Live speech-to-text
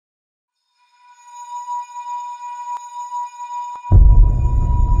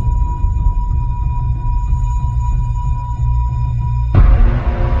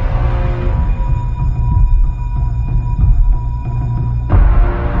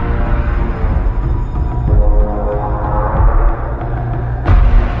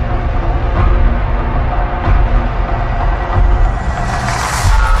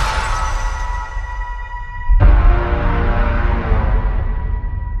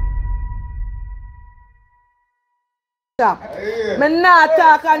shop. Me not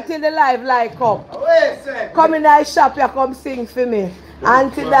talk until the live light up. Come in the shop, you come sing for me.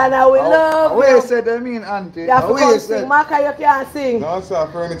 Auntie Dana, we love you. Wait, said I mean, Auntie. You have to come sing. Marka, you can't sing. No, sir,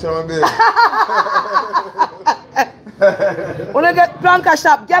 furniture my bed. When you get Planka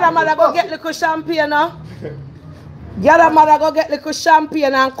shop, get a mother go get little champagne now. Get a mother go get little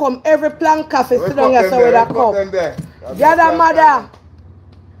champagne and come every Planka for sit down here so with a cup. Get a mother.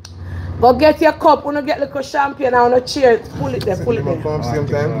 Go get your cup, when you get little champagne and a chair, pull it there, pull it there.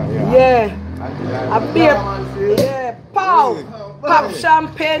 Yeah. A beer. Yeah. Pow. Pop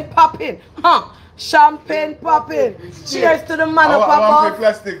champagne popping. Huh. Champagne popping. Cheers to the man up above.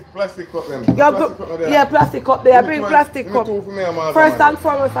 Plastic cup them. Yeah, plastic cup there. Bring plastic cup. First and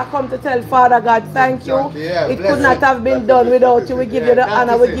foremost, I come to tell Father God, thank you. It could not have been done without you. We give you the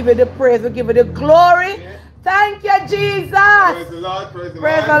honor, we give you the praise, we give you the glory. Thank you, Jesus. Praise the Lord. Praise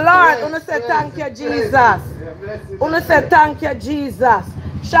the Lord. Wanna say thank you, Jesus. Wanna say thank you, Jesus.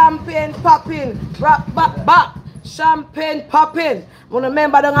 Champagne popping. Back. Champagne popping. Wanna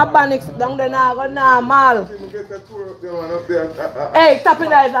remember down a Banix down there now go normal. Hey, tap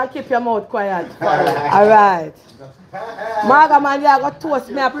your eyes and keep your mouth quiet. Alright. Marga man, you got toast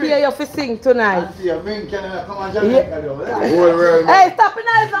me. I pray you for sing tonight. Hey, tap your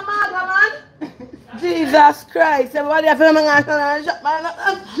eyes, Marga man. Jesus Christ. Everybody have to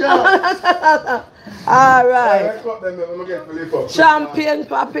alright. Champagne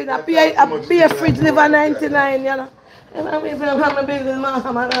popping. A beer fridge liver 99, you know. Champagne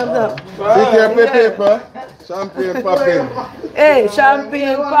popping. Hey,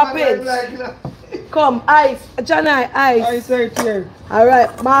 champagne popping. Come, ice. Janai, ice. I say cheers.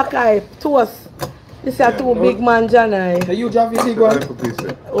 Alright, Mark I, toast. This is two big man, Janai. You drop your big one.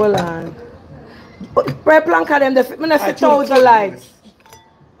 Hold on. Pray Planka them, the I see 1,000 lights.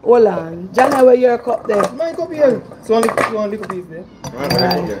 Hold on. Janai, where your cup there? My cup here. So only one little piece there.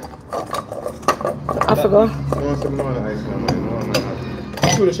 Alright. I forgot.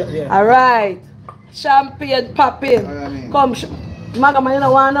 Alright. Champagne popping. Come, Magaman, you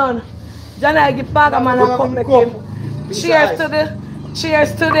know what on? Janai, give Magaman a cup, make him. Cheers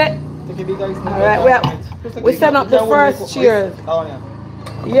to the. Alright, we send up the first cheers.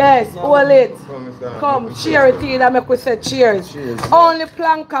 Yes, hold it. Come, cheer it in and make we say cheers. Only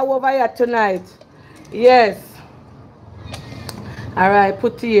Planka over here tonight. Yes. Alright,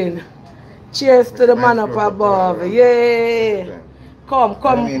 put in. Cheers to the man up above. Yeah. Come.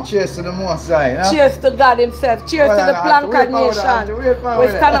 Cheers to the Most High. Huh? Cheers to God himself. Cheers to the Planka nation. We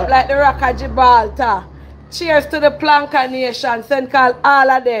stand up like the Rock of Gibraltar. Cheers to the Planka nation. Send call all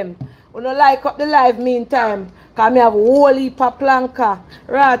of them. We don't like up the live meantime. Because I have a whole heap of Planka.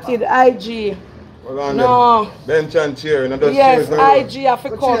 Rotted IG. No. Bench and chair. Yes, IG have to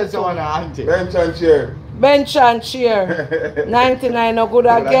come. Bench and chair. Bench and chair. 99 no good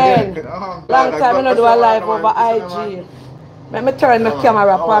again. Long time I don't do a live over IG. Let me turn my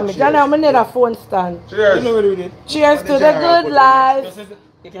camera for me. Janelle, I need a phone stand. Cheers. Cheers to the good life.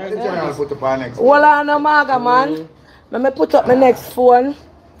 Hold on, no maga man. Let me put up my next phone.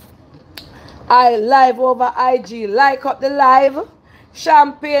 I live over IG. Like up the live.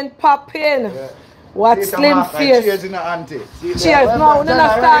 Champagne popping. What slim face. Cheers in the auntie. Cheers. No, we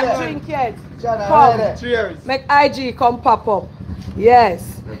don't start drink yet. Come. Cheers. Make IG come pop up.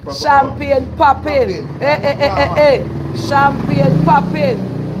 Yes. Champagne popping. Hey. Champagne popping.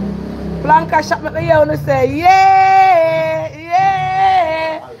 Planka shop make me hear you say, yeah.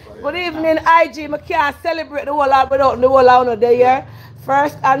 Good evening, IG. I can't celebrate the whole lot without the whole lot there. Yeah?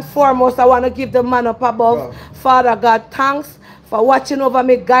 First and foremost, I want to give the man up above, Father God, thanks for watching over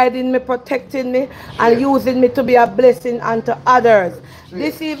me, guiding me, protecting me, and using me to be a blessing unto others.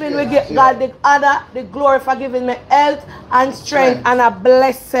 This evening we give God the honor, the glory for giving me health and strength and a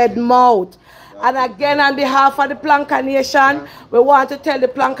blessed mouth. And again, on behalf of the Planka Nation, we want to tell the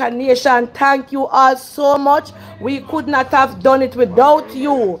Planka Nation, thank you all so much. We could not have done it without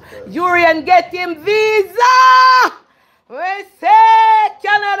you. Uhraine get him visa! We say,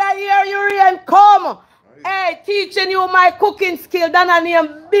 Canada here, Uhraine, come. Hey, teaching you my cooking skill. Then I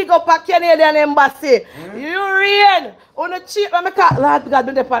name big up a Canadian embassy. Uhraine, on the cheap, let me call. Lord God,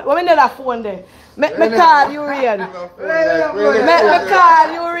 do the part. When we need a phone there. Make me call Uhraine. Make me call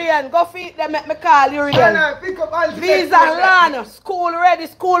Uhraine. Go feed them, make me call Uhraine. Visa land, school ready,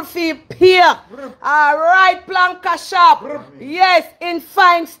 school fee pay. Alright, Planka shop. Yes, in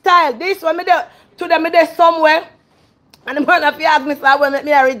fine style. This one, me there, to them, me there somewhere. And the man, if you ask me, so I will make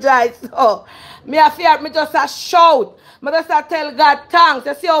me rejoice. So, me just a shout. Me just a tell God thanks.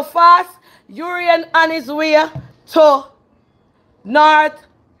 You see how fast? Uhraine on his way to north.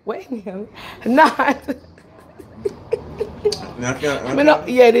 Wait, north.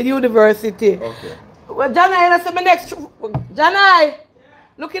 Yeah, the university. Okay. Well, Janai, I say my next. Janai,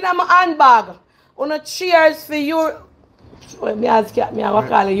 looking at my handbag. On a cheers for you. Well, me ask me I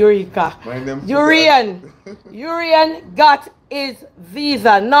call it Eureka. Urian got his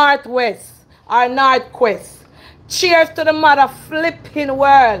visa, Northwest or Northquest. Cheers to the mother flipping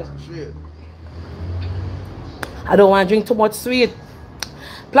world. Cheers. I don't want to drink too much sweet.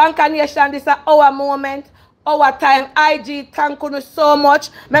 Planka Nation, this is our moment, our time. IG, thank you so much.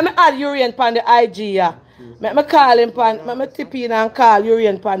 Let me add Urian pan the IG, yeah. Let me call him pan, let me tip in and call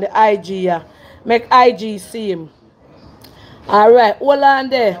Urian pan the IG, yeah. Make IG see him. Alright, hold on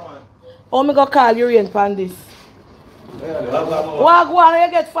there. How me go call Urian pan this? What go on,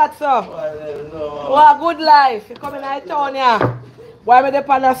 you get fat, sir? What good life? You come in our town, yeah. Why me dey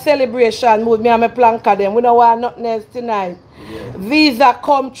on a celebration mood? Me and my planka them. We don't want nothing else tonight. Yeah. Visa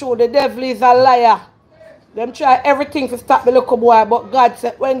come through. The devil is a liar. Them try everything to stop the little boy, but God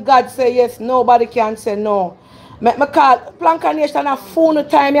said, when God say yes, nobody can say no. Make me call Planka Nation a phone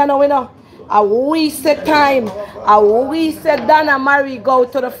time, you know. A we say time. A we say Donna Marie go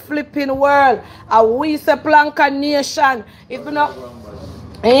to the flipping world. A we say Planka Nation. If you know,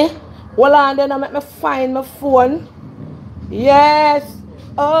 hold on, then I make me find my phone. Yes,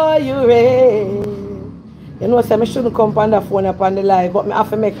 oh Uhraine. You know, say I shouldn't come on the phone up on the live, but I have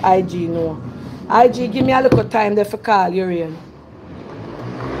to make IG know. IG, give me a little time there for call Uhraine.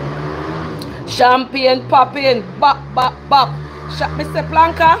 Champagne popping, bop, bop, bop. Mr.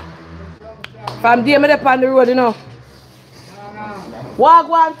 Planka, from there, I'm on the road, you know.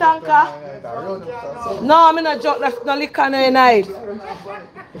 Wagwan tanker. No, I'm not joke, that's no liquor no night.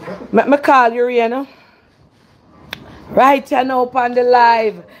 Let me call Uhraine. Right here now upon the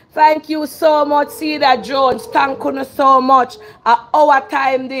live. Thank you so much, Cedar Jones. Thank you so much. At our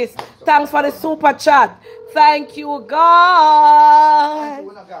time this. Thanks for the super chat. Thank you, God.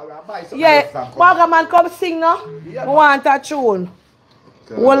 Yeah, Wagaman come sing now. I want a tune.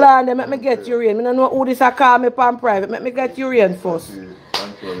 Hold on, let me get Uhraine. I don't know who this I call me on private. Let me get Uhraine first.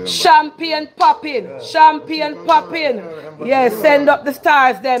 Champagne popping. Champagne popping. Yeah, send up the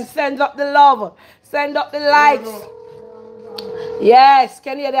stars them. Send up the love. Send up the likes. Yes,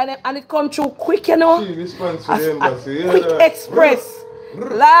 can you hear that? And it come through quick, you know. Quick express. La la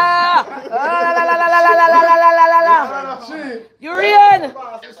la la la la la la la la la. Uhraine,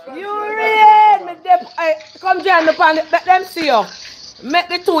 come join the pan. Let them see you. Make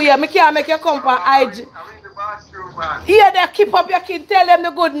the two here. Me can't make you come on IG. Here they keep up your kid. Tell them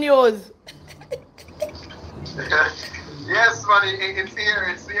the good news. Yes, man. It's here.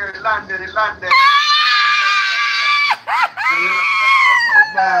 It's here. It landed. It landed.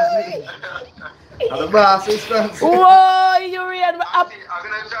 The boss is fancy. Whoa, Uhraine. I'm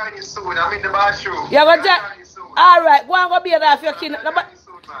gonna join you soon. I'm in the bathroom. You're gonna join you soon. Alright, go and go be there if you can.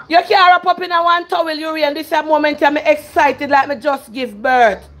 You can't wrap up in a one towel, Uhraine. This is a moment I'm excited like me just give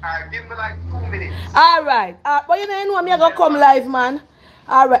birth. Alright, give me like 2 minutes. Alright. But you know I'm gonna come live, man.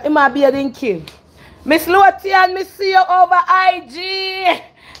 Alright, it might be a dinky. Miss Lotian, me see you over IG.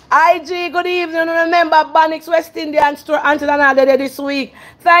 IG, good evening. Remember, Banix West Indian store until another day this week.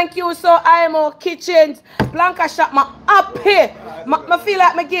 Thank you. So IMO Kitchens, Blanca shop, my happy. I feel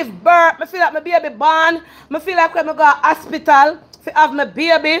like me give birth. I feel like my baby born. I feel like when I go to hospital to have my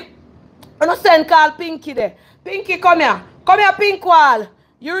baby. I don't send call Pinky there. Pinky, come here. Come here, Pink Wall.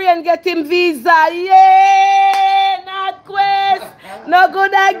 Uhraine get him visa. Yeah! Northwest. No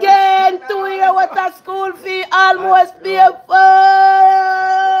good again. 2 years what a school fee. Almost paid for.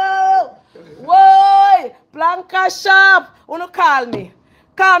 Whoa! Blanca shop. Uno call me.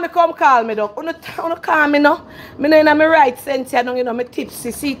 Call me, come call me, dog. Uno call me, no. Me know in my right sense, you know, me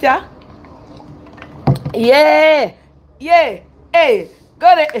tipsy, see ya? Yeah. Yeah. Hey.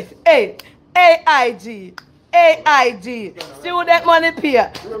 Go there. Hey. AIG. AIG. Student money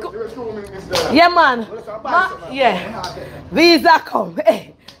pay. Yeah, man. Yeah. Visa come.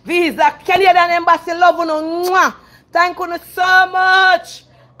 Hey. Visa. Can you hear that embassy love you? Mwah. Thank you so much.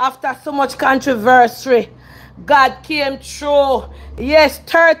 After so much controversy, God came through. Yes,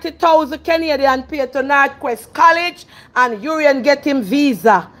 30,000 Canadian pay to Northwest College and Uhraine get him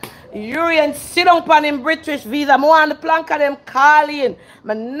visa. Uhraine sit down on him British visa. I want the planka them calling.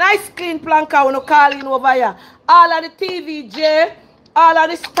 My nice clean planka when you calling over here. All of the TVJ, all of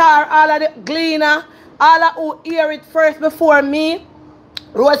the star, all of the gleaner, all of who hear it first before me.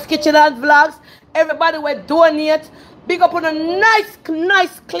 Rose Kitchen and Vlogs. Everybody will donate. Big up on a nice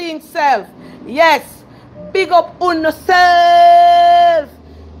clean self. Yes. Big up on yourself.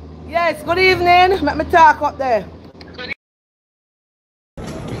 Yes, good evening. Let me talk up there.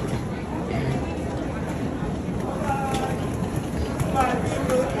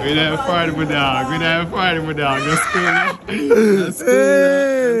 We never fired with dog. We never fired with dog. That's cool. That's cool.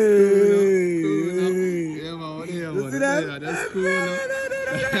 Yeah, man. What yeah, man. That's cool.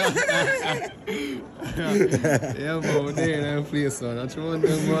 Yeah, man. What that place, son. That's one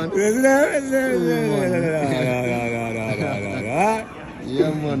thing, man. Yeah, man.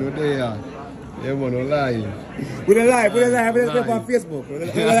 What there? Yeah, man. No lie. Put it live. Put it live. Put it live on Facebook. Put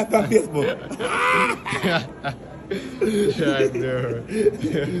it live on Facebook.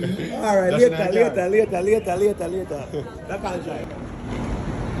 Alright, later. That can't try.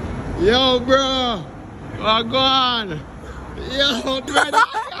 Yo, bro. Oh, go on. Yo, brother.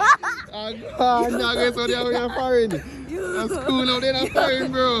 Oh, go on. Now, guess what they are firing? That's cool now. They're not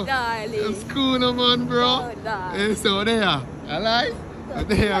firing, bro. Darling. That's cool now, man, bro. Oh, darling. And so there. I like.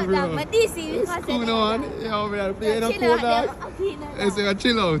 There, bro. But this is That's cool now, man. Yo, man. Playing a cool dog. And so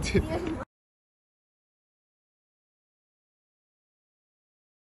chill out.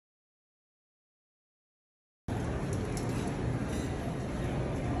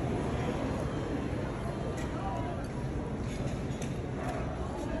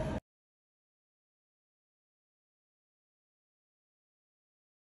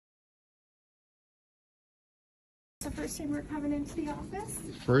 The first time we're coming into the office?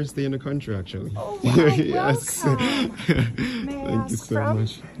 First day in the country, actually. Oh, wow, Yes. welcome. May I Thank you ask so from?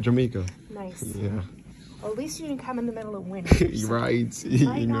 much. Jamaica. Nice. Yeah. Well, at least you didn't come in the middle of winter. You're so right. it You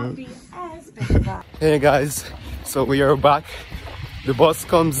might know. not be as big of a... Hey guys, so we are back. The bus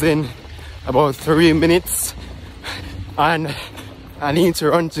comes in about 3 minutes and I need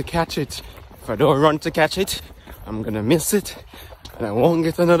to run to catch it. If I don't run to catch it, I'm gonna miss it and I won't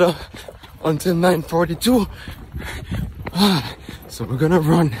get another until 9:42. So we're gonna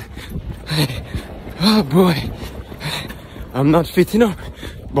run. Oh boy, I'm not fit enough,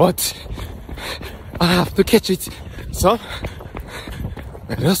 but I have to catch it. So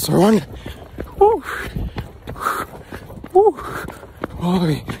let us run. Woo. Woo.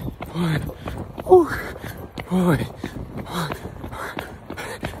 Boy. Woo. Boy.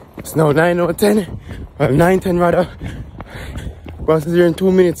 It's now 9 or 10. Well, 9:10 rather. Bus is here in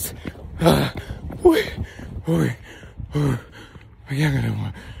 2 minutes. Boy.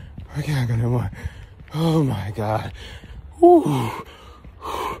 I can't go no more. Oh my God. Woo.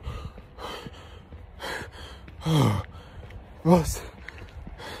 Oh. Bus.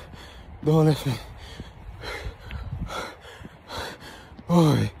 Don't let me.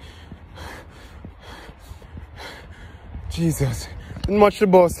 Boy. Jesus. Didn't watch the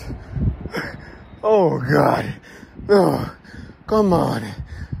bus. Oh God. No. Come on.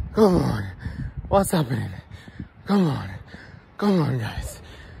 What's happening? Come on guys.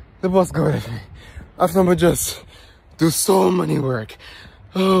 The bus got at me. After I just do so many work.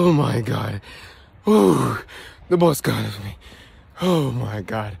 Oh my God. Ooh. The bus got at me. Oh my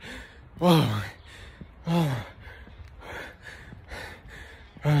God. Wow.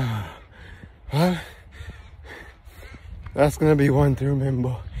 Well, that's gonna be one to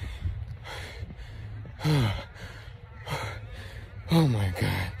remember. Oh my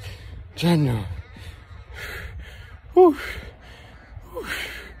God. Jano.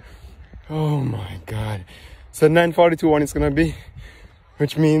 Oh my God. So 9:42 one it's gonna be,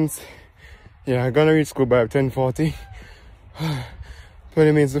 which means, yeah, I'm gonna reach school by 10:40.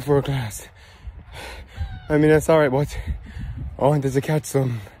 20 minutes before class. I mean, that's alright, but I wanted to catch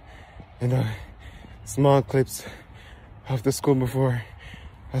some, small clips of the school before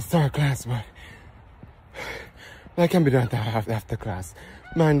I start class, but that can be done after class.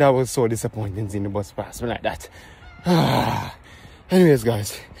 Man, that was so disappointing seeing the bus pass me like that. Anyways,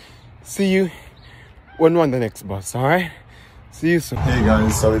 guys, see you when we're on the next bus, alright? See you soon. Hey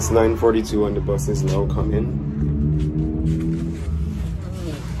guys, so it's 9:42 and the bus is now coming.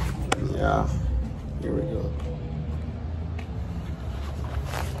 Yeah, here we go.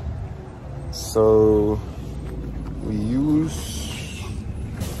 So we use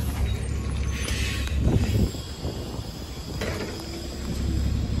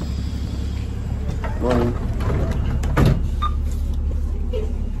morning.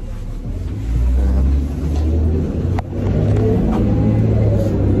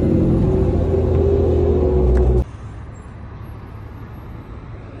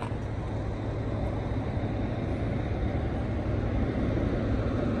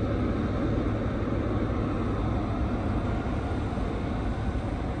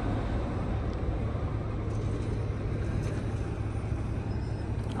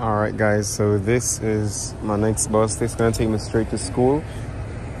 Alright guys, so this is my next bus. This is gonna take me straight to school.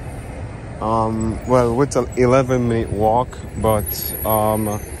 Well, it's an 11-minute walk, but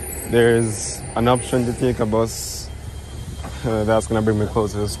there's an option to take a bus that's gonna bring me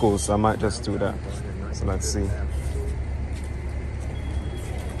closer to school, so I might just do that. So let's see.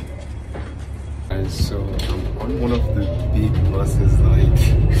 And so I'm on one of the big buses, like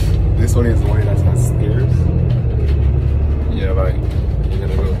this one is the one that has stairs. Yeah, like you're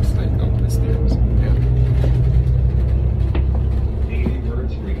gonna go like up the stairs. Yeah.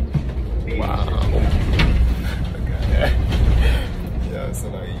 Wow. Look at that. Yeah, so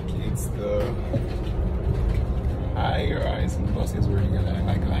like it's the high rise and the bus is running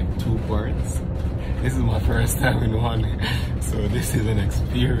like 2 parts. This is my first time in one, so this is an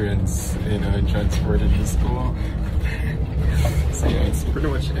experience, you know, in transporting to school. So yeah, it's pretty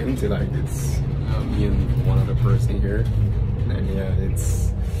much empty, like it's me and one other person here, and yeah,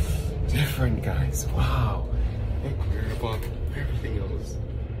 it's different, guys. Wow, look, we're above everything else.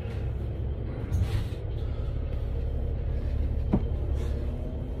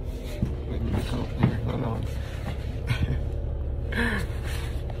 Let me back up here, hold on.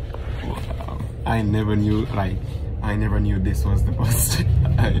 Wow. I never knew this was the bus.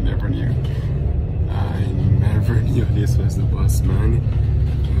 I never knew this was the bus, man.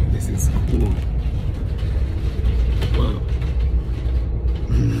 This is cool. Wow.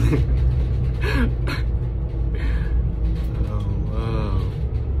 Oh wow.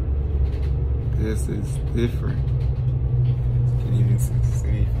 This is different. Can you even see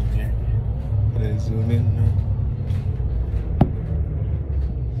from here? Can I zoom in now?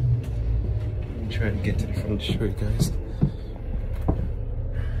 Try to get to the front to show you guys.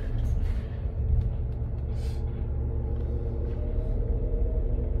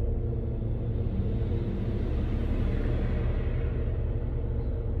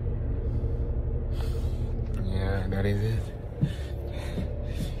 Yeah, that is it.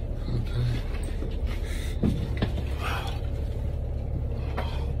 Okay. Wow.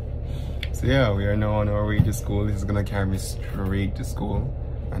 So yeah, we are now on our way to school. This is gonna carry me straight to school.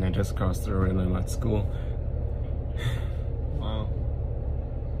 And I just crossed the road and I'm at school. Wow.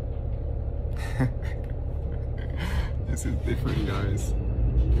 This is different, guys.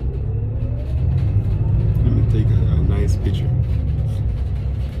 Let me take a nice picture.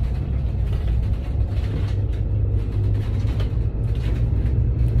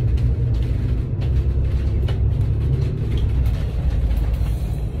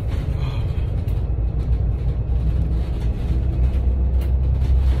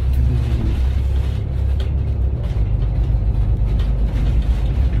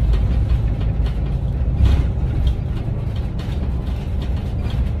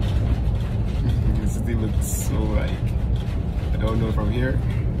 So like, I don't know from here,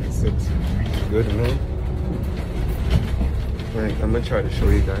 it looks really good, man. Like, I'm gonna try to show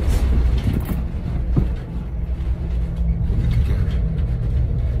you guys.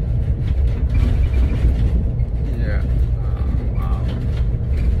 Yeah. Wow.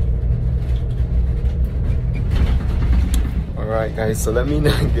 Alright guys, so let me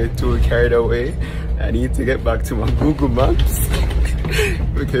not get too carried away. I need to get back to my Google Maps.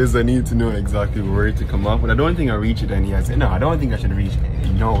 Because I need to know exactly where to come up, but I don't think I reach it any. No, I don't think I should reach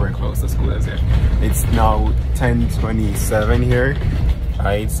nowhere close to school as yet. It's now 10:27 here,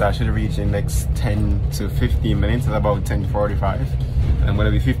 right? So I should reach in next 10 to 15 minutes. At about 10:45. I'm gonna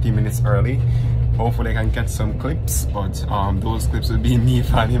be 15 minutes early. Hopefully I can catch some clips, but those clips will be me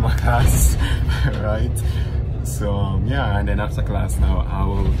finding my class, right? So yeah, and then after class now I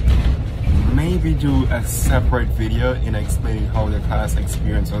will maybe do a separate video in explaining how the class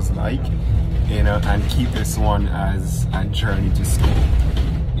experience was like, you know, and keep this one as a journey to school,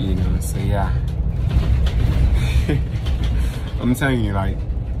 you know. So yeah. I'm telling you, like,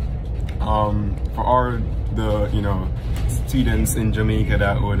 for all the, you know, students in Jamaica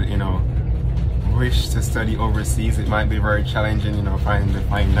that would, you know, wish to study overseas, it might be very challenging, you know, finding the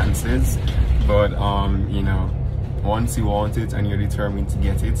finances, but you know, once you want it and you're determined to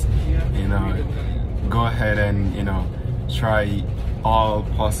get it, you know, go ahead and, you know, try all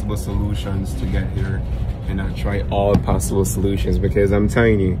possible solutions to get here. You know, try all possible solutions, because I'm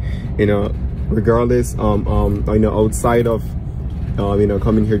telling you, you know, regardless, you know, outside of you know,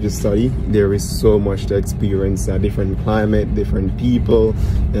 coming here to study, there is so much to experience. A different climate, different people,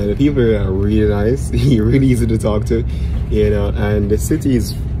 and the people are really nice, really easy to talk to, you know, and the city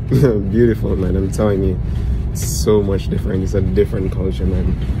is beautiful, man. I'm telling you, it's so much different. It's a different culture,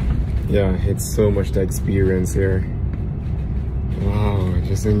 man. Yeah, it's so much to experience here. Wow,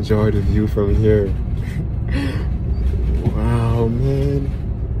 just enjoy the view from here. Wow, man,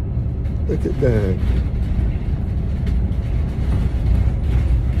 look at that.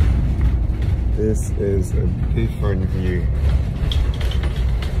 This is a different view.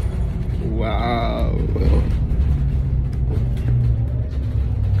 Wow.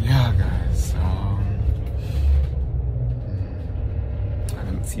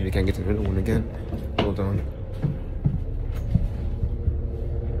 we can get another one again. Hold on.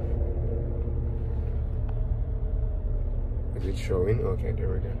 Is it showing? Okay, there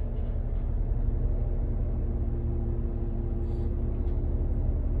we go.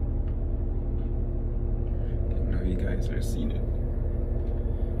 Now you guys are seeing it.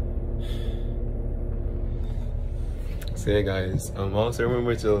 So yeah guys, also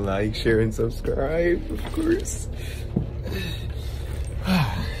remember to like, share, and subscribe, of course.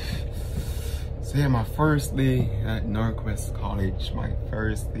 So yeah, my first day at Northwest College, my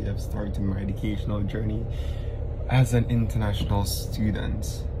first day of starting my educational journey as an international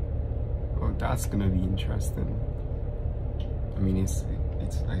student. Oh, that's gonna be interesting. I mean, it's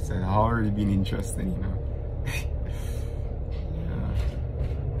like I said, already been interesting, you know.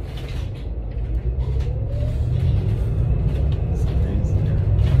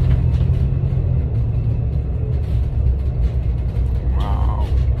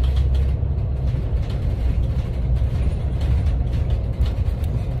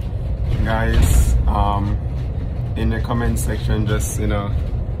 Guys, in the comment section, just, you know,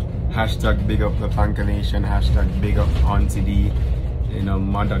 hashtag big up the Planka Nation, hashtag big up Auntie D, you know,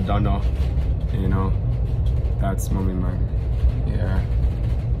 Mother Donna, you know, that's mommy man. Yeah,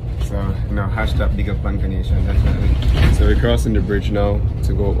 so, you know, hashtag big up Planka Nation, definitely. So we're crossing the bridge now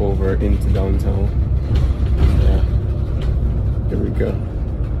to go over into downtown. Yeah, here we go.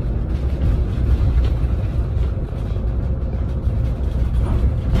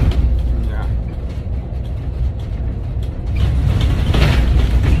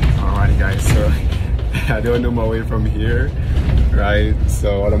 I don't know my way from here, right?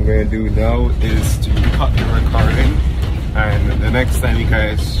 So what I'm gonna do now is to cut the recording, and the next time you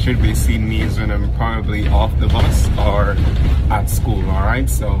guys should be seeing me is when I'm probably off the bus or at school, all right?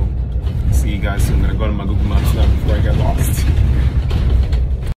 So see you guys soon. I'm gonna go to my Google Maps now before I get lost.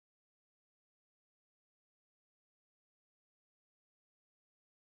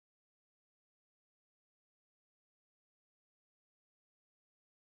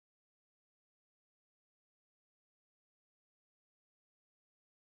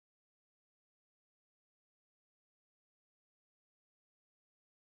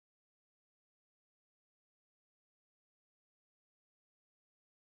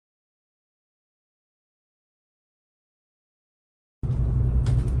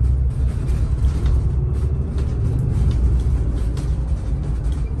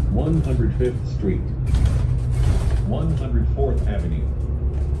 Fifth Street, 104th Avenue.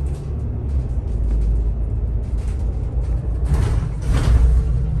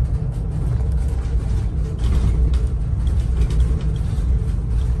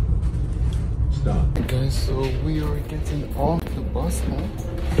 Stop. Guys, so we are getting off the bus now.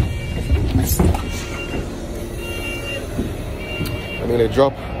 I'm gonna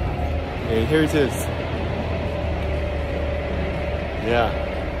drop, and here it is. Yeah.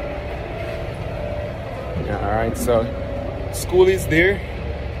 Yeah, all right, so school is there,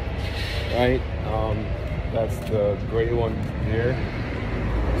 right? That's the gray one there.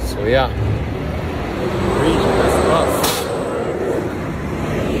 So yeah, reaching this bus.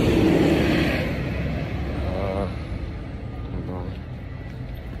 Hold on.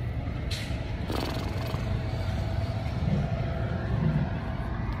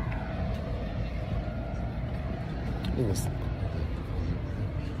 Yes.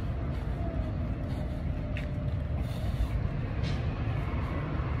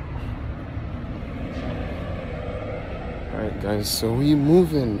 Alright guys, so we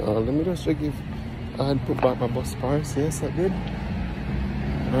moving. Let me just check if I had put back my bus pass. Yes, I did.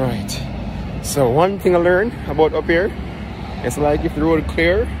 Alright. So one thing I learned about up here, it's like if the road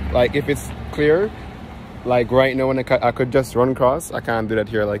clear, like if it's clear, like right now when I could just run across. I can't do that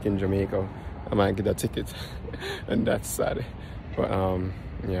here like in Jamaica. I might get a ticket and that's sad. But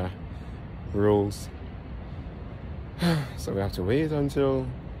yeah, rules. So we have to wait until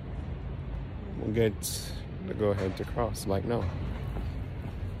we get the go ahead to cross like now.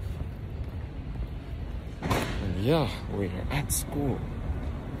 And yeah, we're at school.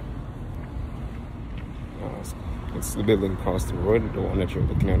 It's the building across the road, the one that you're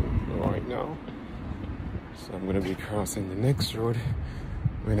looking at right now. So I'm gonna be crossing the next road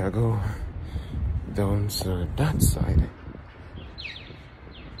when I go down to that side.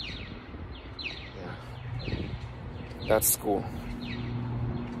 Yeah, that's school.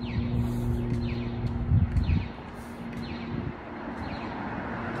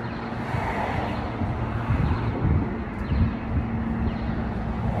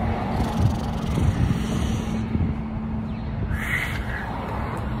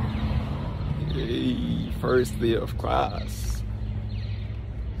 First day of class.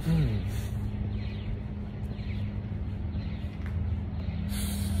 Oh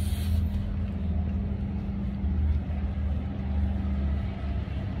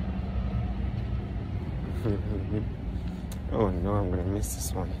no, I'm gonna miss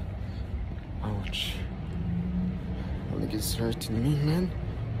this one. Ouch. I think it's hurting me, man.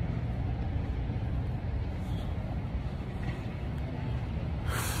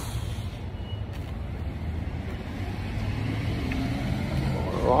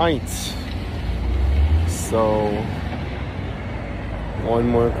 Alright. So, one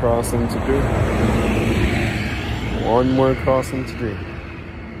more crossing to do. One more crossing to do.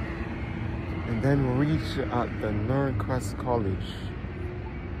 And then we'll reach at the Northwest College.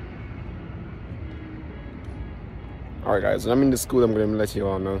 Alright guys, when I'm in the school, I'm gonna let you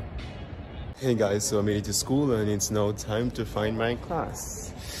all know. Hey guys, so I made it to school and it's now time to find my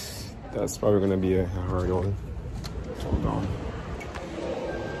class. That's probably gonna be a hard one. Hold on.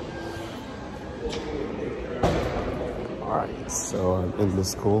 Alright, so I'm in the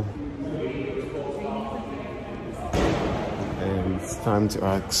school. And it's time to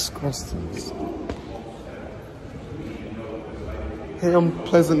ask questions. Hey,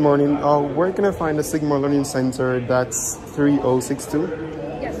 pleasant morning. Where can I find the Sigma Learning Center that's 3062?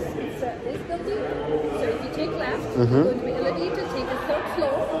 Yes, it's this building. So if you take left, you're going to be elevated, take the third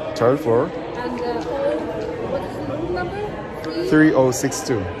floor. Third floor. And what is the room number?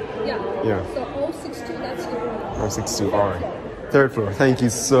 3062. Yeah. Yeah. So 062, that's your room. 062, alright. Third floor. Thank you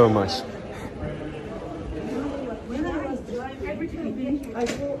so much.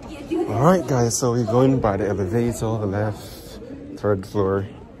 Alright guys, so we're going by the elevator on the left. Third floor,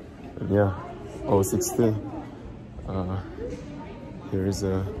 yeah, 062. Here's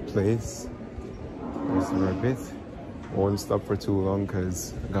a place. There's a bit. Won't stop for too long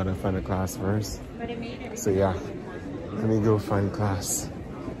because I gotta find a class first. So yeah, let me go find class.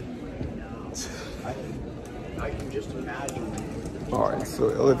 Alright, so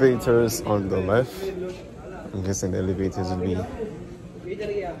elevators on the left. I'm guessing the elevators will be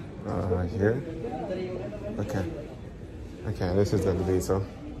here. Okay. Okay, this is the elevator.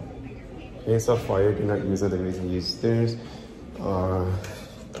 Case of fire, do not use the elevator, use stairs.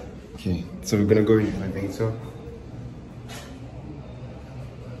 Okay, so we're gonna go in the elevator.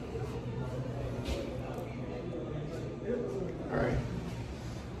 Alright.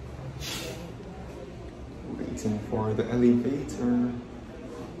 Waiting for the elevator.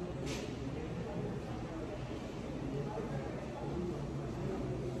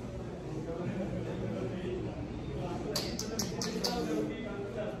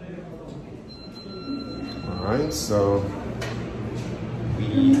 Alright, so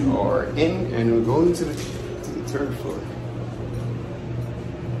we are in and we're going to the third floor.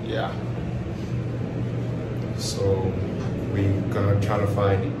 Yeah. So we're gonna try to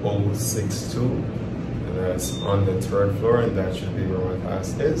find 062, and that's on the third floor, and that should be where my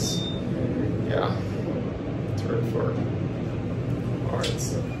class is. Yeah, third floor. Alright,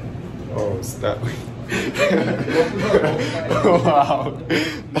 so oh, it's that way. Wow.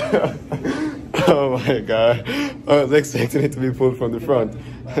 Oh my god. I was expecting it to be pulled from the front.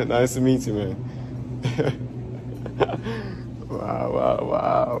 Nice to meet you, man. Wow, wow,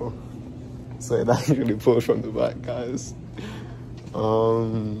 wow. So it actually pulled from the back, guys.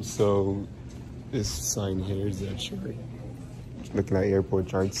 So this sign here is actually looking at airport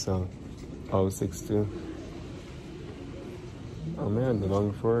charts, so 062. Oh man, the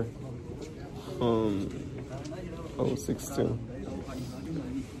long floor. 062.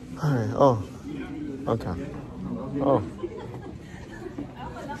 Alright, oh. Okay. Oh.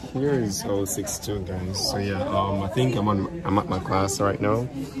 Here is 062, guys. So yeah, I think I'm at my class right now.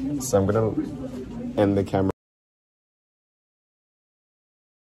 So I'm gonna end the camera.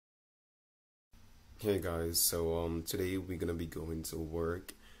 Hey guys, so today we're gonna be going to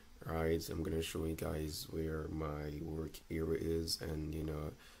work, right? I'm gonna show you guys where my work area is, and you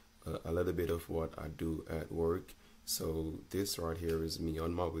know, a little bit of what I do at work. So this right here is me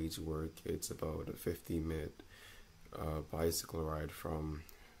on my way to work. It's about a 15-minute bicycle ride from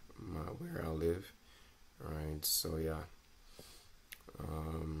where I live, right? So yeah,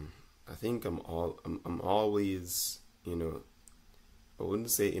 I think I'm always, you know, I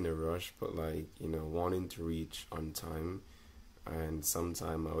wouldn't say in a rush, but like, you know, wanting to reach on time, and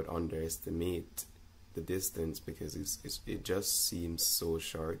sometimes I would underestimate the distance because it just seems so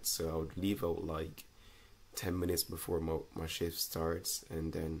short. So I would leave out like 10 minutes before my shift starts,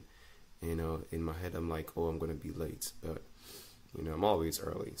 and then, you know, in my head I'm like, oh, I'm gonna be late, but you know, I'm always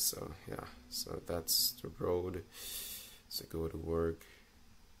early. So yeah, so that's the road to go to work.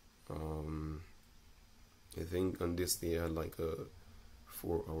 I think on this day I had like a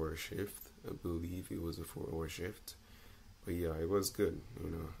 4-hour shift. I believe it was a 4-hour shift. But yeah, it was good, you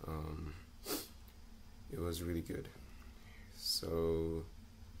know. It was really good. So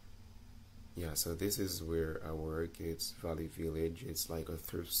yeah, so this is where I work. It's Valley Village. It's like a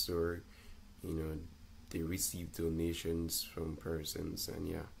thrift store. You know, they receive donations from persons, and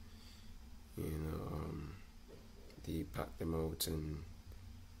yeah, you know, they pack them out and,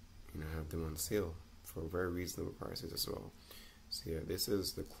 you know, have them on sale for very reasonable prices as well. So yeah, this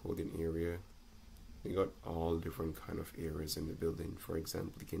is the clothing area. We got all different kind of areas in the building. For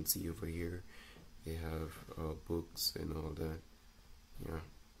example, you can see over here they have books and all that. Yeah.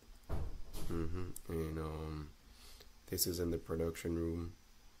 And this is in the production room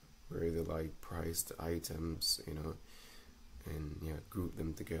where they like priced items, you know, and yeah, group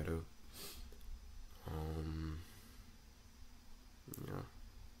them together. Yeah.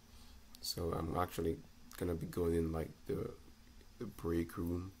 So I'm actually gonna be going in like the break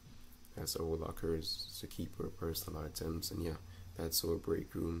room. That's our lockers to keep our personal items, and yeah, that's our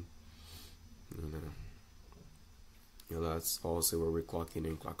break room. You know, that's also where we clock in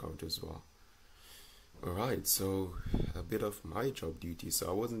and clock out as well. Alright, so a bit of my job duty. So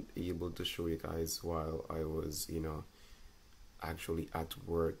I wasn't able to show you guys while I was, you know, actually at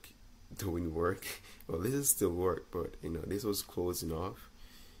work, doing work. Well, this is still work, but you know, this was closing off,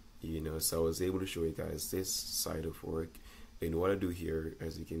 you know, so I was able to show you guys this side of work. And what I do here,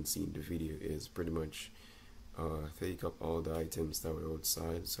 as you can see in the video, is pretty much take up all the items that were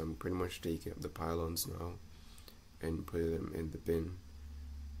outside. So I'm pretty much taking up the pylons now and put them in the bin,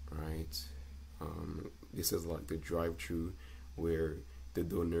 right? This is like the drive-through where the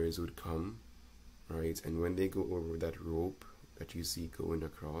donors would come, right? And when they go over that rope that you see going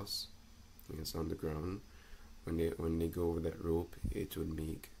across, it's on the ground, when they go over that rope, it would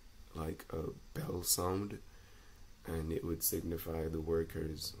make like a bell sound, and it would signify the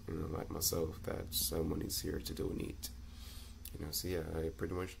workers, you know, like myself, that someone is here to donate. You know, so yeah, I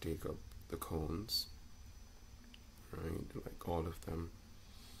pretty much take up the cones, right, like all of them.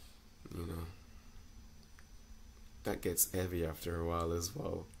 You know, that gets heavy after a while as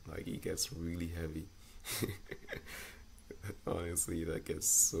well. Like, it gets really heavy. Honestly, that gets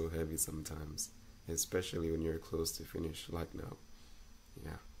so heavy sometimes, especially when you're close to finish, like now.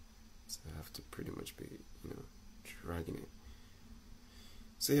 Yeah, so I have to pretty much be, you know, dragging it.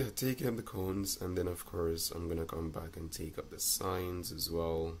 So yeah, taking up the cones, and then of course I'm gonna come back and take up the signs as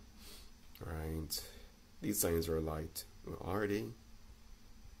well. Right, these signs are light. Well, are they?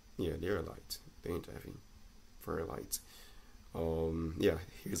 Yeah, they're light. They ain't heavy. Very light. Yeah,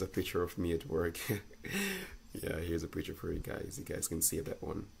 here's a picture of me at work. Yeah, here's a picture for you guys. You guys can see that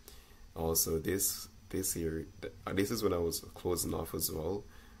one. Also, this here, this is when I was closing off as well.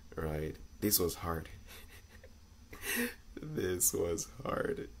 Right, this was hard. This was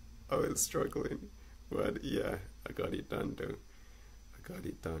hard. I was struggling, but yeah, I got it done though. I got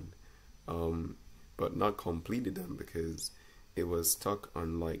it done. But not completely done because it was stuck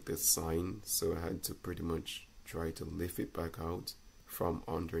on like the sign, so I had to pretty much try to lift it back out from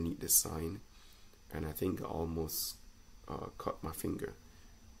underneath the sign, and I think I almost cut my finger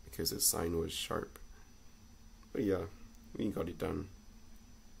because the sign was sharp. But yeah, we got it done.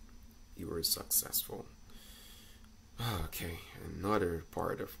 You were successful. Okay, another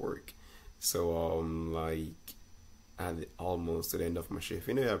part of work. So like at almost the end of my shift,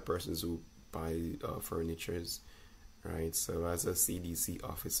 you know, you have persons who buy furnitures, right? So as a CDC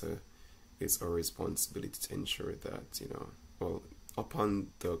officer, it's our responsibility to ensure that, you know, well,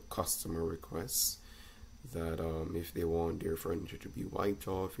 upon the customer requests, that if they want their furniture to be wiped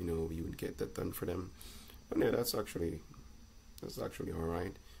off, you know, you would get that done for them. And yeah, that's actually all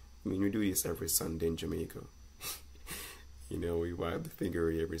right. I mean, we do this every Sunday in Jamaica. You know, we wipe the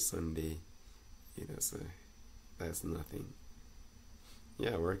figure every Sunday. You know, so that's nothing.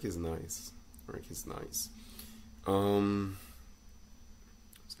 Yeah, work is nice. Work is nice. So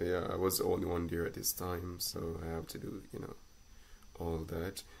yeah, I was the only one there at this time, so I have to do, you know, all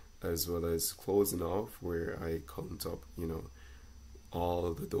that, as well as closing off where I count up, you know,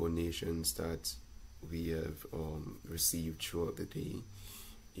 all the donations that we have received throughout the day.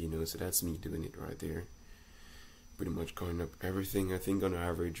 You know, so that's me doing it right there. Pretty much counting up everything. I think on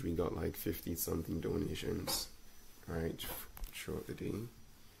average we got like 50 something donations, right, throughout the day.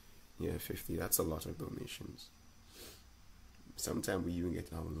 Yeah, 50, that's a lot of donations. Sometimes we even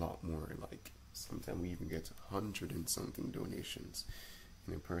get a lot more, like sometimes we even get 100 and something donations,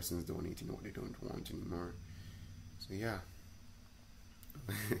 and the person's donating what they don't want anymore. So yeah,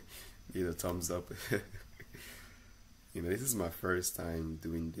 give a thumbs up. You know, this is my first time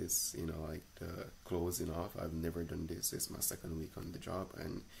doing this, you know, like the closing off. I've never done this. It's my second week on the job,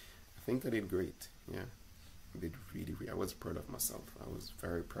 and I think I did great. Yeah, I did really, really, I was proud of myself. I was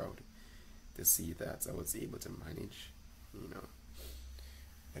very proud to see that I was able to manage, you know,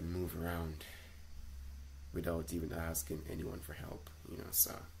 and move around without even asking anyone for help, you know.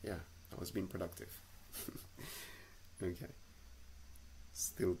 So yeah, I was being productive. Okay,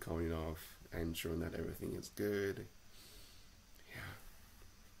 still counting off and ensuring that everything is good.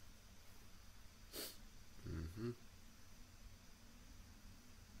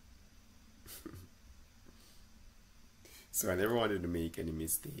 So I never wanted to make any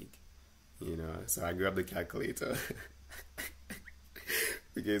mistake, you know, so I grabbed the calculator.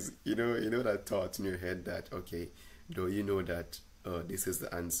 Because you know that thought in your head that, okay, though you know that this is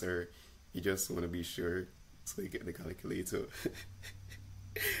the answer, you just want to be sure, so you get the calculator.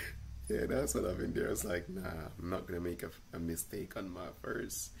 Yeah, that's what I've been there. I was like, nah, I'm not gonna make a mistake on my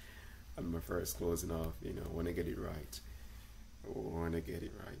first closing off. You know, I want to get it right.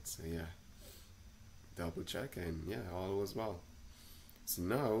 So yeah, double check, and yeah, all was well. So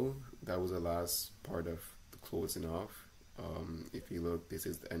now that was the last part of the closing off. If you look, this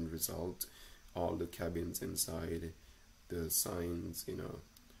is the end result. All the cabins inside, the signs, you know,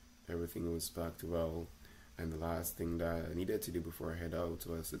 everything was packed well. And the last thing that I needed to do before I head out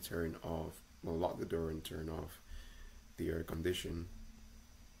was to turn off, well, lock the door and turn off the air condition.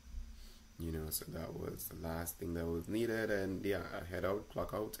 You know, so that was the last thing that was needed. And yeah, I head out,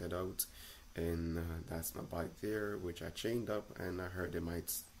 clock out, head out, and that's my bike there, which I chained up. And I heard they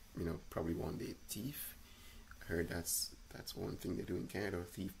might, you know, probably want the thief. I heard that's one thing they do in Canada,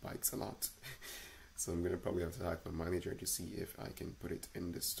 thief bikes a lot. So I'm gonna probably have to ask my manager to see if I can put it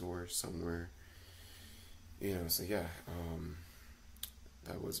in the store somewhere. You know, so yeah,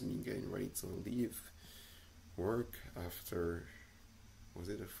 that was me getting ready to leave work after, was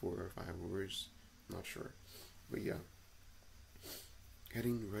it a 4 or 5 hours? Not sure, but yeah,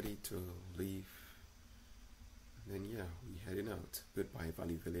 getting ready to leave. And then yeah, we heading out. Goodbye,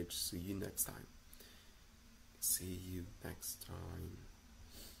 Valley Village. See you next time. See you next time.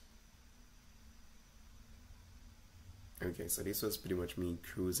 Okay, so this was pretty much me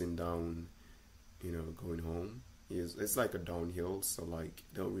cruising down, you know, going home. It's like a downhill, so like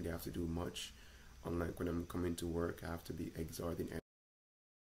don't really have to do much. Unlike when I'm coming to work, I have to be exerting.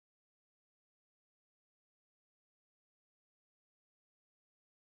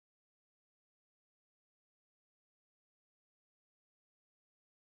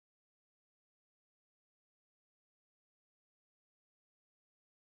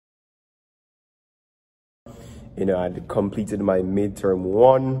 You know, I completed my midterm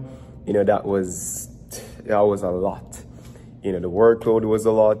 1. You know, that was a lot. You know, the workload was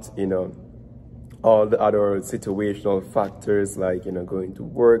a lot. You know, all the other situational factors like, you know, going to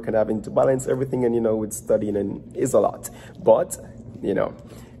work and having to balance everything, and, you know, with studying, and is a lot. But, you know,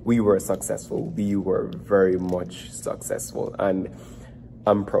 we were successful. We were very much successful, and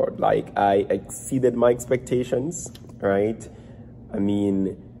I'm proud. Like, I exceeded my expectations, right? I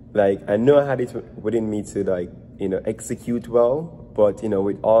mean, like, I know I had it within me to, like, you know, execute well, but, you know,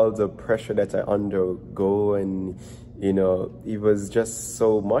 with all the pressure that I undergo, and, you know, it was just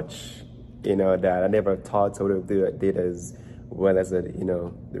so much, you know, that I never thought I would have did as well as, you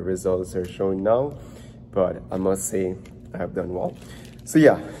know, the results are showing now. But I must say, I have done well. So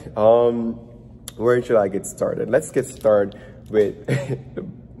yeah, where should I get started? Let's get started with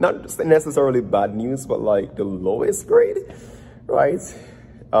not necessarily bad news, but like the lowest grade, right?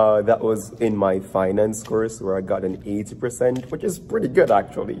 That was in my finance course, where I got an 80%, which is pretty good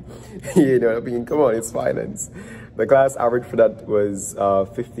actually. You know, I mean, come on, it's finance. The class average for that was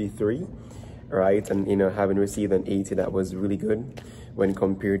 53, right? And, you know, having received an 80, that was really good when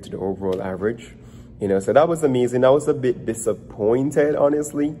compared to the overall average. You know, so that was amazing. I was a bit disappointed,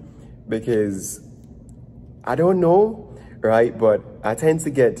 honestly, because I don't know, right? But I tend to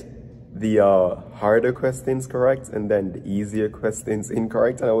get the harder questions correct and then the easier questions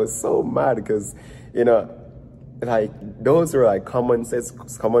incorrect, and I was so mad because, you know, like those are like common sense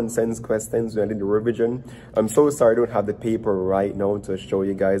questions when I did the revision. I'm so sorry I don't have the paper right now to show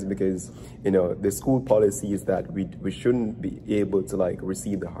you guys, because, you know, the school policy is that we shouldn't be able to like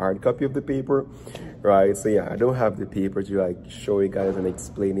receive the hard copy of the paper, right? So yeah, I don't have the paper to like show you guys and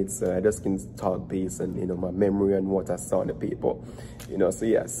explain it, so I just can talk based on, you know, my memory and what I saw on the paper, you know. So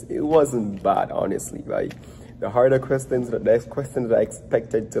yes, it wasn't bad, honestly. Like the harder questions, the questions that I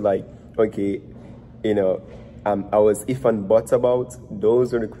expected to like, okay, you know, I was if and buts about,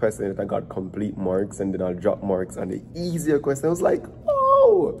 those are the questions that I got complete marks, and then I'll drop marks on the easier question. I was like,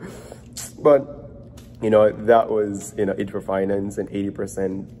 oh, but you know, that was, you know, it for finance, and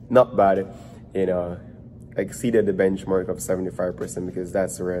 80%, not bad, you know, exceeded the benchmark of 75% because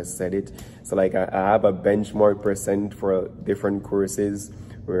that's where I set it. So like I have a benchmark percent for different courses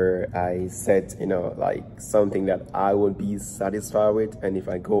where I set, you know, like something that I would be satisfied with, and if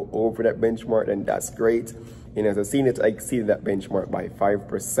I go over that benchmark, then that's great. You know, so seeing it exceed that benchmark by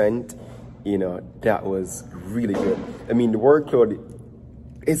 5%, you know, that was really good. I mean, the workload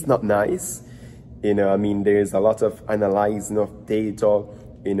is not nice. You know, I mean, there's a lot of analyzing of data,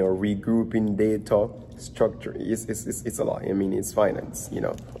 you know, regrouping data, structure. It's a lot. I mean, it's finance, you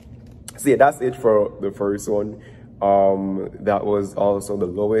know. So yeah, that's it for the first one. That was also the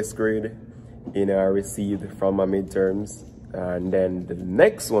lowest grade, you know, I received from my midterms. And then the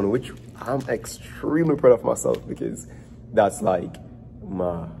next one, which I'm extremely proud of myself because that's like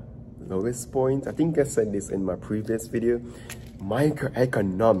my lowest point. I think I said this in my previous video.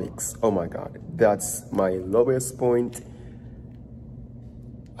 Microeconomics. Oh my God, that's my lowest point.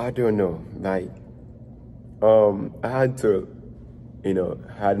 I don't know, like, I had to, you know,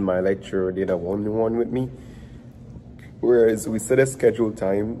 had my lecturer did a one-on-one with me, whereas we set a scheduled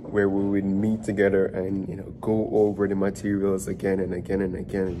time where we would meet together and, you know, go over the materials again and again and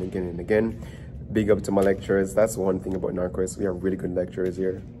again and again and again. Big up to my lecturers. That's one thing about Narcos. We have really good lecturers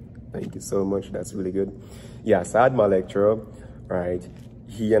here. Thank you so much. That's really good. Yeah, so I had my lecturer, right?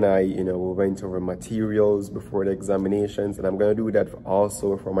 He and I, you know, we went over materials before the examinations, and I'm going to do that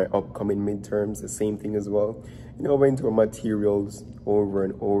also for my upcoming midterms, the same thing as well. You know, went over materials over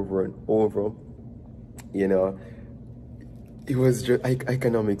and over and over, you know. It was just,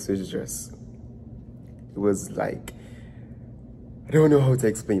 economics was just, it was like, I don't know how to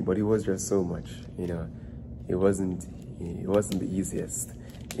explain, but it was just so much, you know. It wasn't the easiest.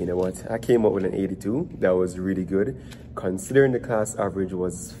 You know what, I came up with an 82. That was really good, considering the class average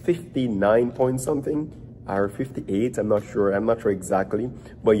was 59 point something or 58. I'm not sure exactly,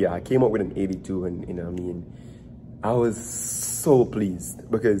 but yeah, I came up with an 82, and you know, I mean, I was so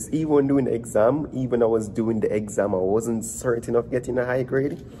pleased because even doing the exam, even I was doing the exam, I wasn't certain of getting a high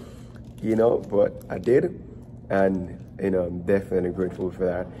grade, you know, but I did, and you know, I'm definitely grateful for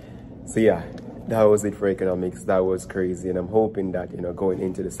that. So yeah, that was it for economics. That was crazy, and I'm hoping that, you know, going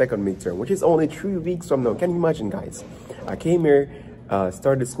into the second midterm, which is only 3 weeks from now. Can you imagine, guys? I came here,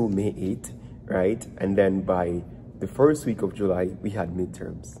 started school May 8th, right? And then by the first week of July, we had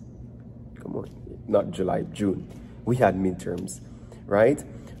midterms. Come on, not July, June. We had midterms, right?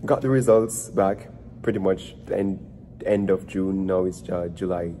 Got the results back pretty much the end of June. Now it's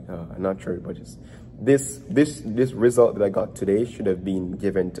July. I'm not sure, but just this result that I got today should have been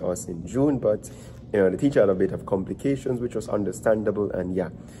given to us in June, but you know, the teacher had a bit of complications, which was understandable, and yeah,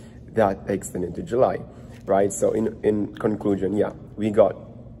 that extended to July, right? So in conclusion, yeah, we got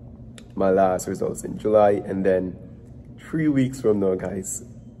my last results in July, and then 3 weeks from now, guys,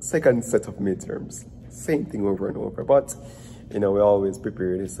 second set of midterms, same thing over and over. But you know, we're always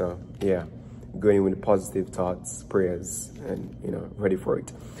prepared, so yeah, going with positive thoughts, prayers, and you know, ready for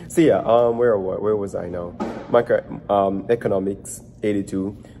it. So yeah, where was I now? Economics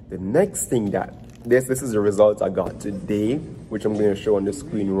 82. The next thing that this is the result I got today, which I'm going to show on the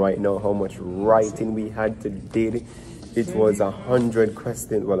screen right now. How much writing we had today. It was 100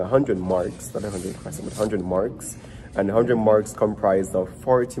 questions, well, 100 marks, not 100 questions, but 100 marks, and 100 marks comprised of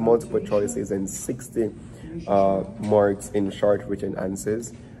 40 multiple choices and 60 marks in short written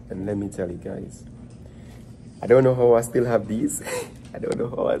answers. And let me tell you guys, I don't know how I still have these. I don't know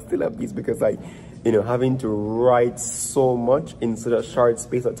how I still have these because you know, having to write so much in such a short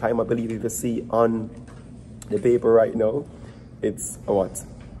space of time. I believe if you see on the paper right now, it's what?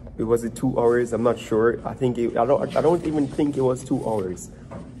 Was it 2 hours? I'm not sure. I think I don't even think it was 2 hours.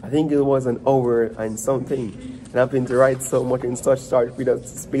 I think it was an hour and something. And having to write so much in such short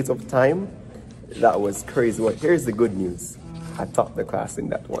space of time, that was crazy. Well, here's the good news. I topped the class in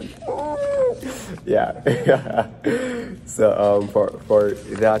that one. Yeah. So for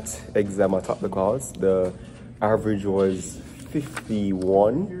that exam, I topped the class. The average was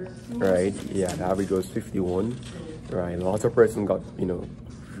 51, right? Yeah, the average was 51, right? A lot of person got, you know,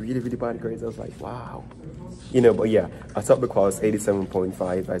 really bad grades. I was like, wow, you know. But yeah, I topped the class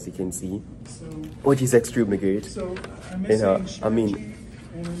 87.5, as you can see, which is extremely great. You know, I mean,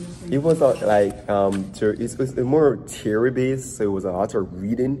 it was not like it was more theory based, so it was a lot of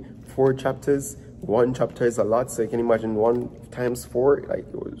reading. 4 chapters, 1 chapter is a lot, so you can imagine 1 times 4, like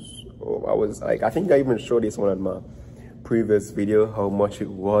it was, oh, I was like, I think I even showed this one on my previous video, how much it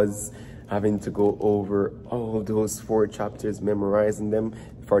was having to go over all those 4 chapters, memorizing them.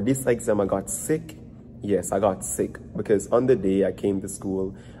 For this exam, I got sick, yes, I got sick because on the day I came to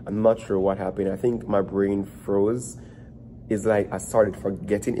school, I'm not sure what happened. I think my brain froze. It's like I started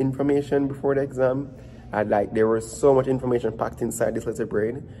forgetting information before the exam. There was so much information packed inside this little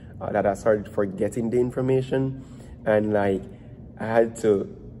brain that I started forgetting the information, and like I had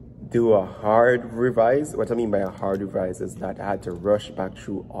to do a hard revise. What I mean by a hard revise is that I had to rush back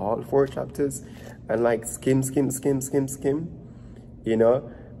through all 4 chapters and like skim, you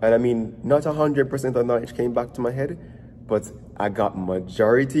know. And I mean, not 100% of knowledge came back to my head, but I got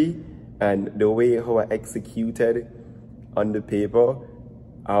majority. And the way how I executed on the paper,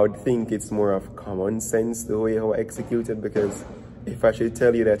 I would think it's more of common sense the way how I executed, because if I should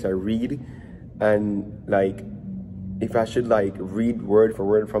tell you that I read and like if I should like read word for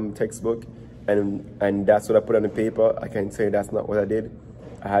word from the textbook and that's what I put on the paper, I can say that's not what I did.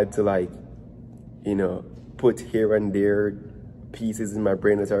 I had to like, you know, put here and there pieces in my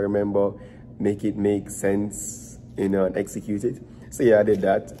brain that I remember, make it make sense, you know, and execute it. So yeah, I did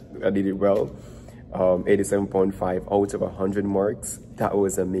that. I did it well. 87.5 out of 100 marks. That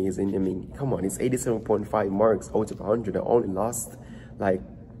was amazing. I mean, come on, it's 87.5 marks out of 100. I only lost like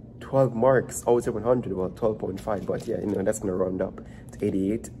 12 marks out of 100. Well, 12.5, but yeah, you know, that's gonna round up to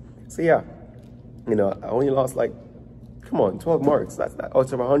 88. So yeah, you know, I only lost like, come on, 12 marks. That's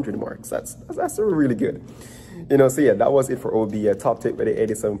out of 100 marks. That's really good. You know, so yeah, that was it for OB. I topped it with an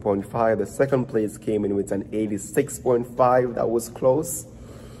 87.5. The second place came in with an 86.5. That was close.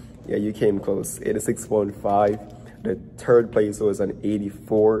 Yeah, you came close. 86.5. The third place was an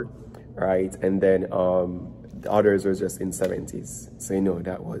 84, right? And then the others were just in 70s. So you know,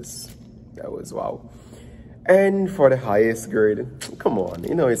 that was wow. And for the highest grade, come on,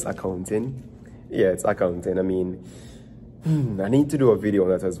 you know, it's accounting. Yeah, it's accounting. I mean, I need to do a video on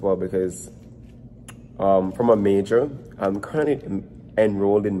that as well, because from a major, I'm currently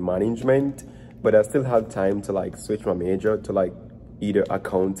enrolled in management, but I still have time to like switch my major to like either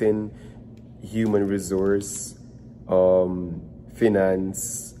accounting, human resource,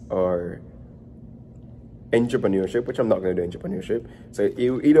 finance, or entrepreneurship, which I'm not going to do entrepreneurship. So it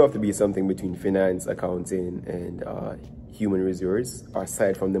either have to be something between finance, accounting, and human resource,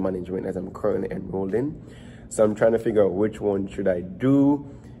 aside from the management as I'm currently enrolled in. So I'm trying to figure out which one should I do.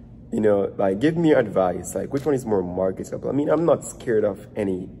 You know, like, give me advice, like which one is more marketable. I mean, I'm not scared of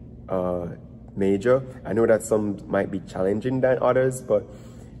any major. I know that some might be challenging than others, but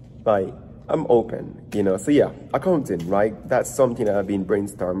like, I'm open, you know. So yeah, accounting, right? That's something that I've been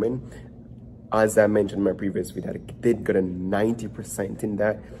brainstorming. As I mentioned in my previous video, I did get a 90% in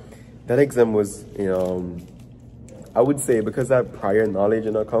that. That exam was, you know, I would say, because I have prior knowledge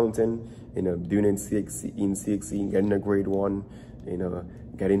in accounting, you know, doing in CXC, getting a grade 1, you know,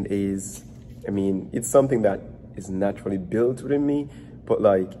 getting A's. I mean, it's something that is naturally built within me, but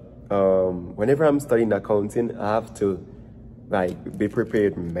like, whenever I'm studying accounting, I have to like be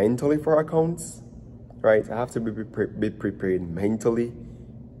prepared mentally for accounts, right? I have to be prepared mentally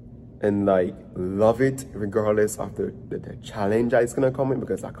and like love it regardless of the challenge that's gonna come in,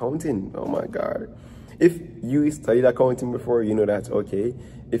 because accounting, oh my God. If you studied accounting before, you know that, okay,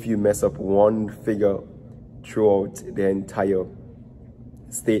 if you mess up one figure throughout the entire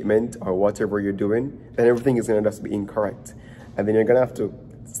statement or whatever you're doing, then everything is gonna just be incorrect. And then you're gonna have to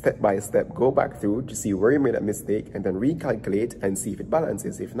step by step go back through to see where you made a mistake and then recalculate and see if it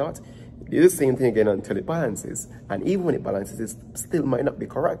balances. If not, do the same thing again until it balances. And even when it balances, it still might not be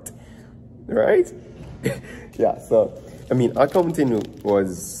correct, right? Yeah, so I mean, accounting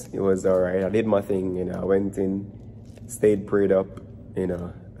was all right. I did my thing, you know. I went in, stayed prayed up, you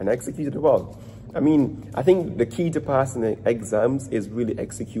know, and executed well. I mean, I think the key to passing the exams is really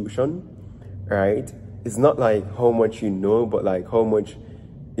execution, right? It's not like how much you know, but like how much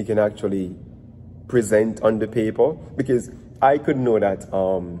you can actually present on the paper. Because I could know that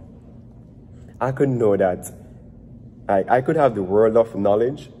I could have the world of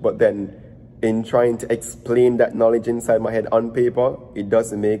knowledge, but then in trying to explain that knowledge inside my head on paper, it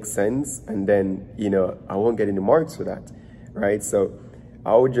doesn't make sense, and then, you know, I won't get any marks for that, right? So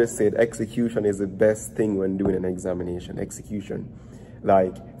I would just say that execution is the best thing when doing an examination. Execution.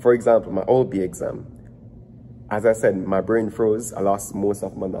 Like, for example, my OB exam, as I said, my brain froze. I lost most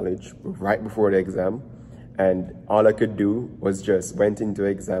of my knowledge right before the exam, and all I could do was just went into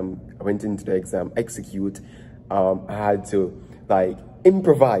the exam, execute. I had to like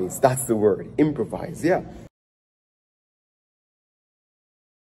improvise. That's the word, improvise. Yeah.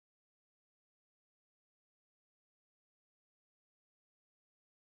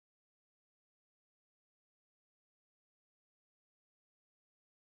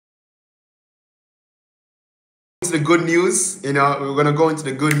 The good news, you know, we're gonna go into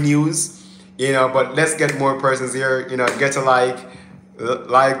the good news. you know, but let's get more persons here, you know, get a like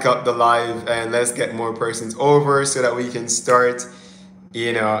up the live, and let's get more persons over so that we can start,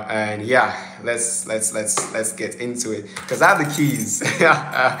 you know. And yeah, let's get into it, because I have the keys.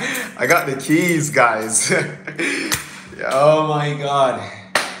 I got the keys, guys. Oh my god.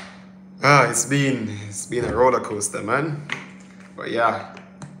 It's been a roller coaster, man. But yeah,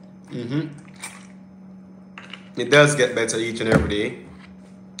 it does get better each and every day.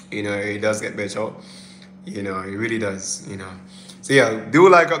 You know, it does get better. You know, it really does, you know. So yeah, do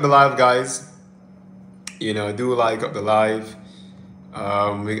like up the live, guys. You know, do like up the live.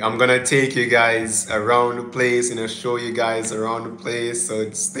 I'm gonna take you guys around the place, you know, show you guys around the place. So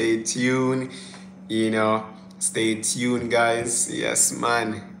stay tuned, you know, stay tuned, guys. Yes,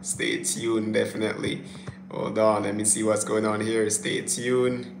 man, stay tuned, definitely. Hold on, let me see what's going on here. Stay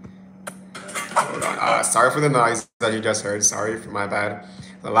tuned. Hold on. Sorry for the noise that you just heard. Sorry for my bad.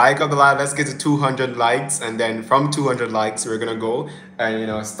 The like of the live, let's get to 200 likes, and then from 200 likes we're gonna go and, you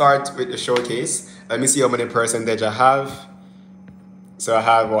know, start with the showcase. Let me see how many percentage I have. So I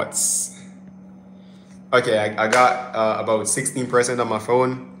have okay, I got about 16% on my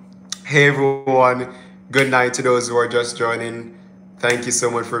phone. Hey everyone, good night to those who are just joining. Thank you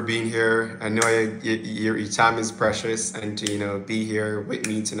so much for being here. I know your time is precious, and to, you know, be here with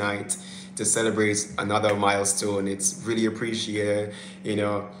me tonight to celebrate another milestone, it's really appreciated, you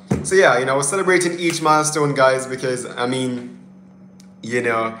know. So yeah, you know, we're celebrating each milestone, guys, because I mean, you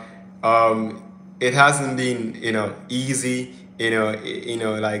know, it hasn't been, you know, easy, you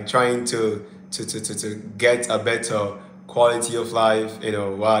know, like trying to get a better quality of life, you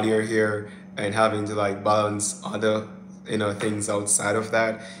know, while you're here, and having to like balance other, you know, things outside of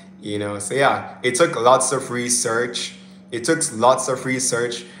that, you know. So yeah, it took lots of research.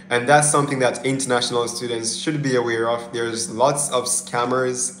 And that's something that international students should be aware of. There's lots of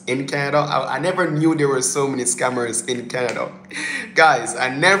scammers in Canada. I never knew there were so many scammers in Canada. Guys, I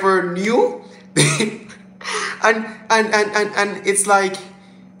never knew. and it's like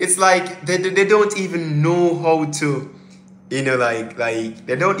they don't even know how to, you know, like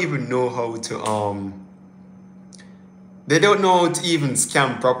they don't even know how to they don't know how to even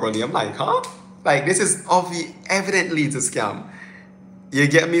scam properly. I'm like, huh? Like, this is evidently to scam. You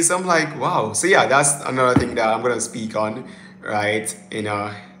get me? So I'm like, wow. So yeah, that's another thing that I'm gonna speak on, right? You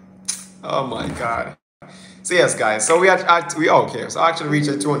know, oh my god. So yes, guys. So we okay. So I actually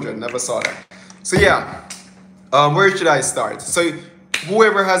reached 200. Never saw that. So yeah, where should I start? So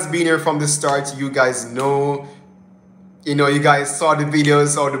whoever has been here from the start, you guys know. You know, you guys saw the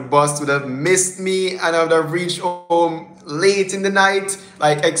videos, or the bus would have missed me, and I would have reached home late in the night,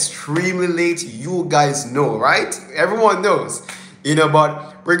 like extremely late. You guys know, right? Everyone knows, you know.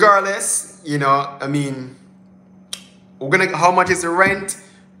 But regardless, you know, I mean, how much is the rent?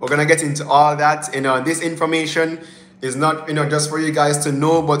 We're gonna get into all that. You know, this information is not, you know, just for you guys to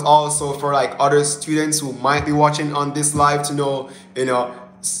know, but also for like other students who might be watching on this live to know, you know,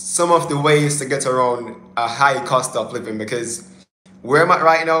 some of the ways to get around a high cost of living. Because where I'm at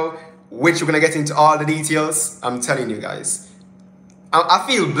right now, which we're gonna get into all the details, I'm telling you guys, I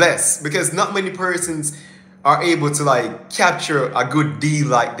feel blessed, because not many persons are able to like capture a good deal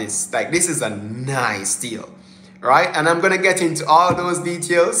like this. Like, this is a nice deal, right? And I'm gonna get into all those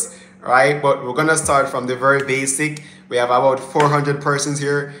details, right? But we're gonna start from the very basic. We have about 400 persons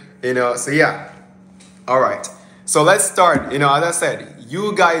here, you know. So yeah, all right. So let's start. You know, as I said,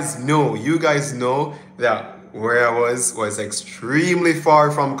 you guys know that where I was extremely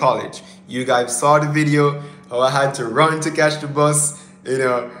far from college. You guys saw the video, how I had to run to catch the bus, you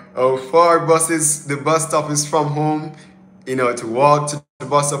know, how far the bus stop is from home, you know, to walk to the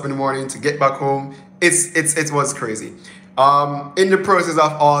bus stop in the morning to get back home. It was crazy. In the process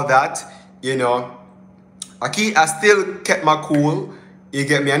of all that, you know, I still kept my cool. You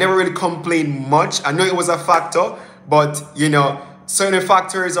get me? I never really complained much. I know it was a factor, but you know, certain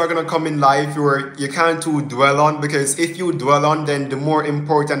factors are gonna come in life where you can't too dwell on, because if you dwell on, then the more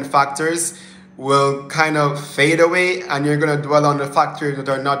important factors will kind of fade away, and you're gonna dwell on the factors that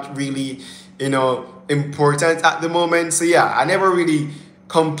are not really, you know, important at the moment. So yeah, I never really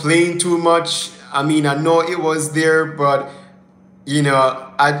complained too much. I mean, I know it was there, but you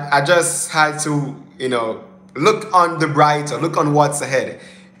know, I just had to, you know, look on the brighter, look on what's ahead,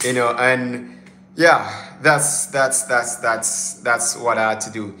 you know. And yeah, that's what I had to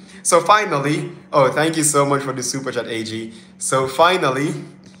do. So finally, oh, thank you so much for the super chat, AG. So finally,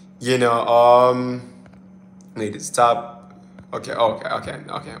 you know, need to stop. Okay,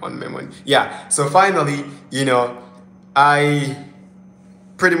 1 minute. Yeah, so finally, you know, I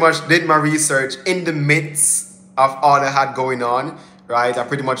pretty much did my research in the midst of all I had going on, right? I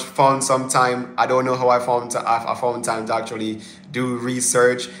pretty much found some time. I don't know how I found time to actually do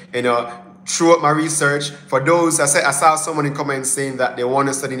research, you know, throughout my research. For those, I saw someone in comments saying that they want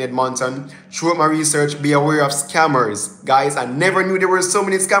to study in Edmonton. Throughout my research, be aware of scammers. Guys, I never knew there were so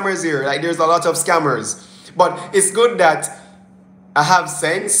many scammers here. Like, there's a lot of scammers. But it's good that I have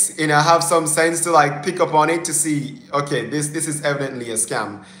sense, you know, I have some sense to like pick up on it to see, okay, this is evidently a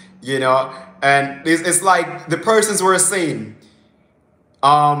scam, you know. And it's like the persons were saying,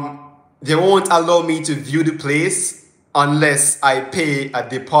 they won't allow me to view the place unless I pay a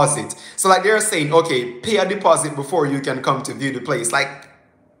deposit. So like they're saying, okay, pay a deposit before you can come to view the place. Like,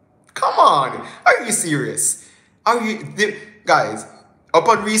 come on, are you serious? Guys,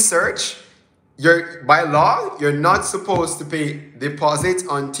 upon research, by law, you're not supposed to pay deposit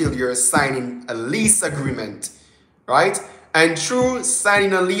until you're signing a lease agreement, right? And through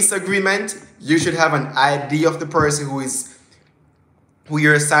signing a lease agreement, you should have an ID of the person who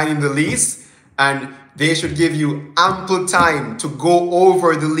you're signing the lease, and they should give you ample time to go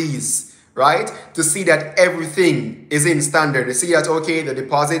over the lease, right? To see that everything is in standard. To see that, okay, the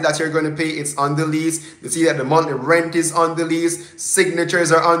deposit that you're going to pay, it's on the lease. To see that the monthly rent is on the lease,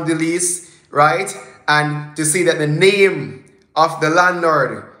 signatures are on the lease, right? And to see that the name of the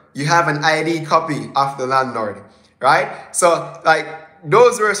landlord, you have an ID copy of the landlord, right? So like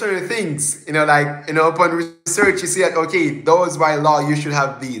those were certain things, you know, like, you know, upon research, you see that, okay, those by law, you should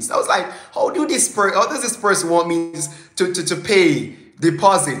have these. I was like, how does this person want me to pay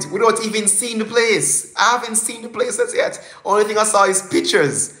deposit without even seeing the place? I haven't seen the places yet. Only thing I saw is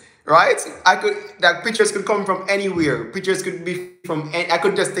pictures. Right? Pictures could come from anywhere. Pictures could be from, I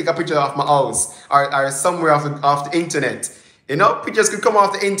could just take a picture of my house or somewhere off the internet. You know, pictures could come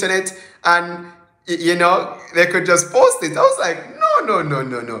off the internet and, you know, they could just post it. I was like,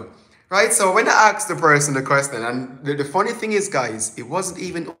 no. Right? So when I asked the person the question, and the funny thing is, guys, it wasn't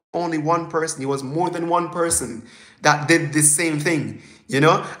even only one person. It was more than one person that did the same thing, you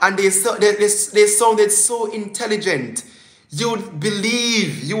know? And they sounded so intelligent. You would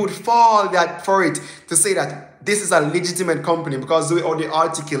believe, you would fall for it to say that this is a legitimate company because the way how they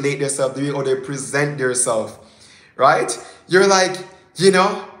articulate themselves, the way how they present themselves, right? You're like, you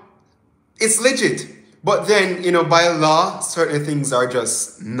know, it's legit. But then, you know, by law, certain things are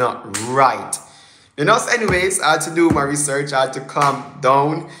just not right. You know, so anyways, I had to do my research. I had to calm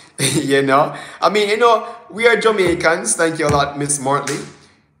down, you know. I mean, you know, we are Jamaicans. Thank you a lot, Miss Mortley.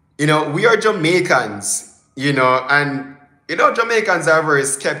 You know, we are Jamaicans, you know, and you know, Jamaicans are very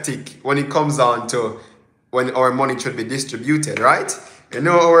skeptic when it comes down to when our money should be distributed, right? You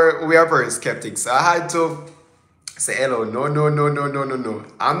know, we are very skeptic. So I had to say, hello, no.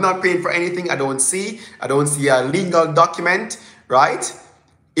 I'm not paying for anything I don't see. I don't see a legal document, right?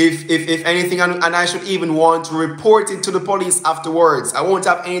 If anything, and I should even want to report it to the police afterwards. I won't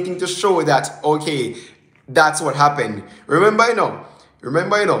have anything to show that, okay, that's what happened. Remember, you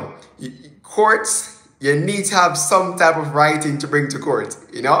know, courts, you need to have some type of writing to bring to court,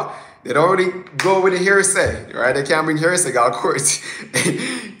 you know? They don't really go with the hearsay, right? They can't bring hearsay out of court.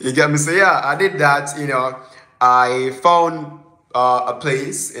 You get me? So yeah, I did that, you know. I found a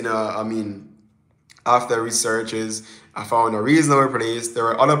place, you know, I mean, after researches, I found a reasonable place. There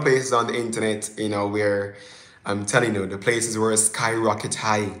were other places on the internet, you know, where I'm telling you, the places were skyrocket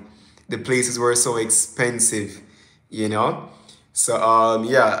high. The places were so expensive, you know? So,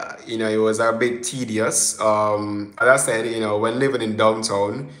 yeah, you know, it was a bit tedious. As I said, you know, when living in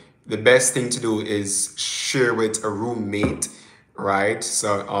downtown, the best thing to do is share with a roommate, right?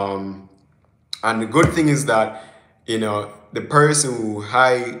 So, and the good thing is that, you know, the person who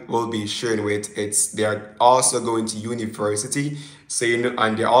I will be sharing with, they're also going to university. So, you know,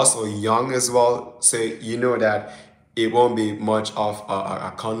 and they're also young as well. So, you know that it won't be much of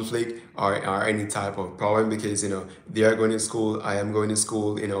a conflict or any type of problem because, you know, they are going to school, I am going to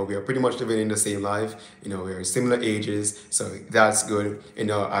school, you know, we are pretty much living in the same life, you know, we are similar ages, so that's good. You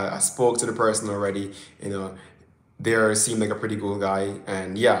know, I spoke to the person already, you know, they seem like a pretty cool guy,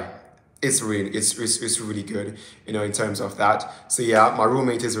 and yeah, it's really good, you know, in terms of that. So yeah, my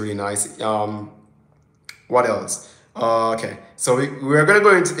roommate is really nice. What else? Okay, so we're gonna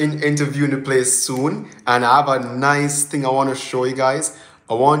go into interview in the place soon, and I have a nice thing I want to show you guys.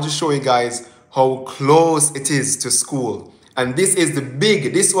 I want to show you guys how close it is to school, and this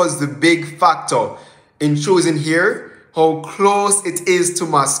was the big factor in choosing here, how close it is to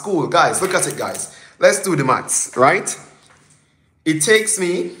my school. Guys, look at it, guys. Let's do the maths, right? It takes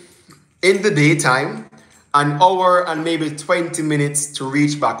me in the daytime an hour and maybe 20 minutes to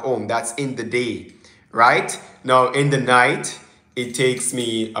reach back home. That's in the day, right? Now in the night, it takes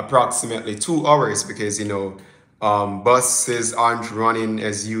me approximately 2 hours because, you know, buses aren't running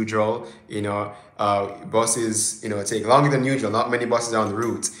as usual. Buses, take longer than usual. Not many buses are on the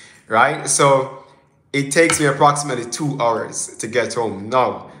route, right? So it takes me approximately 2 hours to get home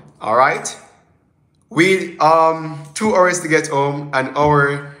now. All right, we 2 hours to get home, an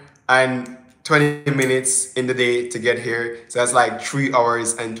hour and 20 minutes in the day to get here. So that's like 3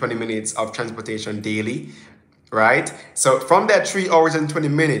 hours and 20 minutes of transportation daily, right? So from that 3 hours and 20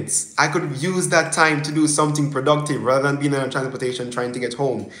 minutes, I could use that time to do something productive rather than being on transportation trying to get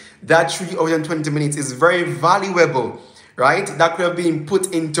home. That 3 hours and 20 minutes is very valuable, right? That could have been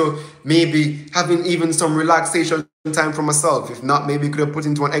put into maybe having even some relaxation time for myself. If not, maybe could have put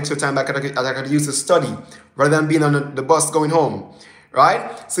into an extra time that I could use to study rather than being on the bus going home,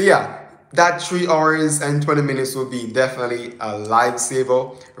 right? So yeah, that 3 hours and 20 minutes will be definitely a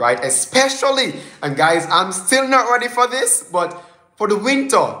lifesaver, right? Especially, and guys, I'm still not ready for this, but for the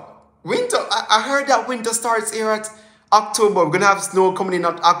winter. I heard that winter starts here at October. We're gonna have snow coming in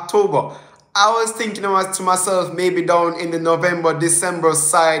at October. I was thinking to myself, maybe down in the November, December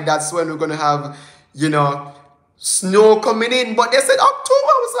side, that's when we're gonna have, snow coming in. But they said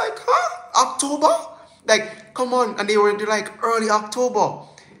October. I was like, huh? October? Like, come on. And they're like early October.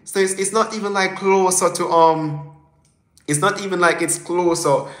 So it's not even like closer to it's not even like it's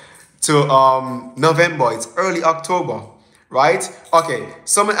closer to November. It's early October, right? Okay.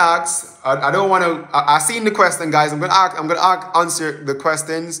 Someone asks. I don't want to. I seen the question, guys. I'm gonna answer the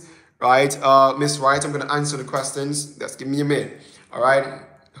questions, right? Miss Wright, I'm gonna answer the questions. Just give me a minute. All right.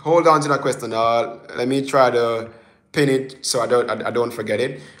 Hold on to that question. Let me try to pin it so I don't forget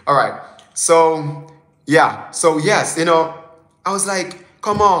it. All right. So yeah. So yes, I was like,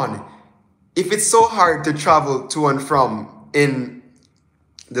 come on, if it's so hard to travel to and from in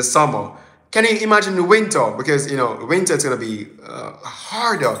the summer, can you imagine the winter? Because, the winter is going to be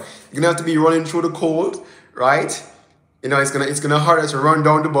harder. You're going to have to be running through the cold, right? It's gonna harder to run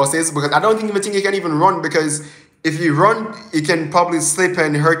down the buses because I don't think you can even run, because if you run, you can probably slip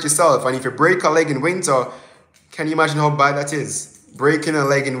and hurt yourself. And if you break a leg in winter, can you imagine how bad that is? Breaking a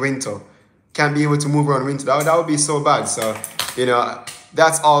leg in winter. Can't be able to move around winter. That would be so bad. So,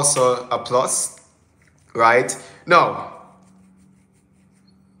 that's also a plus, right? Now,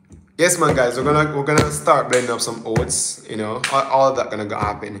 yes, man, guys, we're gonna start blending up some oats. All of that gonna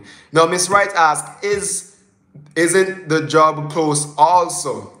happen. Now, Miss Wright asked, isn't the job close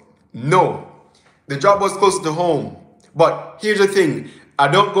also? No, the job was close to home. But here's the thing: I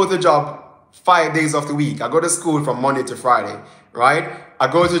don't go to the job 5 days of the week. I go to school from Monday to Friday, right? I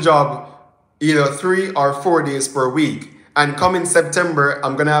go to the job either 3 or 4 days per week. And coming September,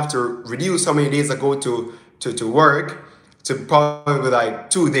 I'm gonna have to reduce how many days I go to work to probably like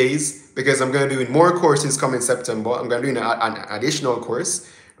 2 days, because I'm gonna do more courses coming September. I'm gonna do an additional course,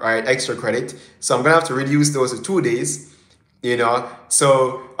 right? Extra credit. So I'm gonna have to reduce those to 2 days,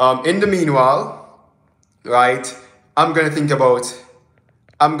 So in the meanwhile, right, I'm gonna think,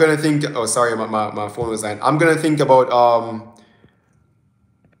 oh sorry, my phone was on. I'm gonna think about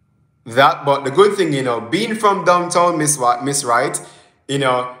that. But the good thing, being from downtown, Miss Wright,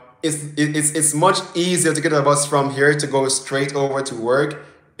 it's much easier to get a bus from here to go straight over to work,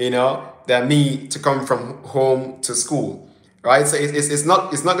 than me to come from home to school, right? So it's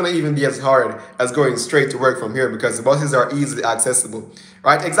not gonna even be as hard as going straight to work from here, because the buses are easily accessible,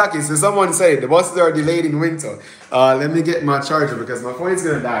 right? Exactly. So someone said the buses are delayed in winter. Let me get my charger because my phone is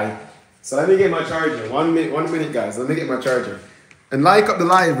gonna die. So let me get my charger. 1 minute, guys. Let me get my charger. And like up the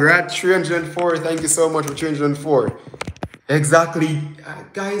live, we're at 304. Thank you so much for 304. Exactly,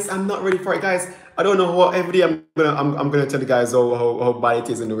 guys. I'm not ready for it, guys. I don't know what every day I'm gonna tell you guys how bad it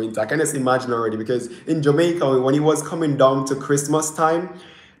is in the winter. I can just imagine already, because in Jamaica, when it was coming down to Christmas time,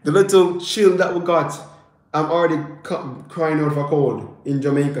 the little chill that we got, I'm already crying out for cold in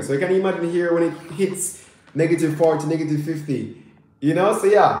Jamaica. So you can imagine here when it hits -40, -50. So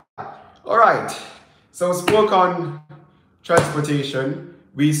yeah. All right. So we spoke on transportation.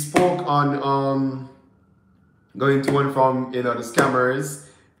 We spoke on going to and from the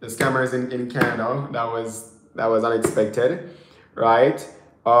scammers in Canada. That was unexpected, right?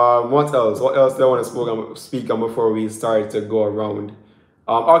 What else do I want to speak on before we start to go around?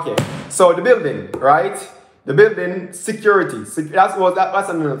 Okay, so the building, right? The building security. That's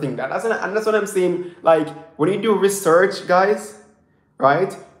another thing. That's what I'm saying. Like, when you do research, guys,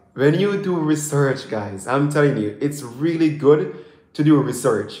 right? When you do research, guys, I'm telling you, it's really good to do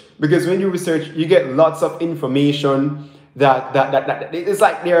research, because when you research, you get lots of information that it's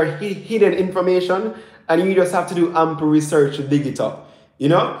like they're hidden information, and you just have to do ample research to dig it up. you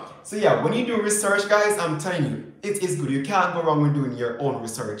know? So yeah, when you do research, guys, I'm telling you, it is good. You can't go wrong with doing your own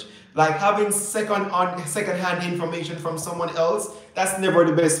research. Like having second-hand information from someone else, that's never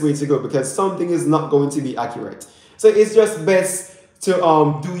the best way to go because something is not going to be accurate. So it's just best to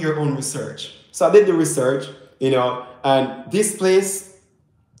do your own research. So I did the research, you know, and this place,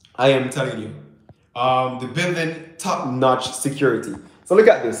 I am telling you, the building top-notch security. So look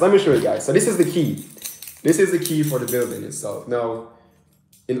at this. Let me show you guys. So this is the key. This is the key for the building itself. Now,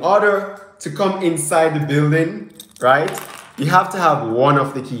 in order to come inside the building, right, you have to have one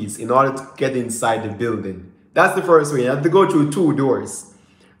of the keys in order to get inside the building. That's the first way. You have to go through 2 doors,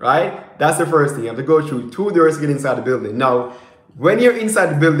 right? That's the first thing. You have to go through 2 doors to get inside the building. Now, when you're inside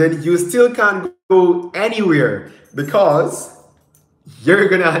the building, you still can't go anywhere because you're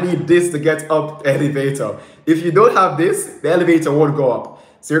gonna need this to get up the elevator. If you don't have this, the elevator won't go up.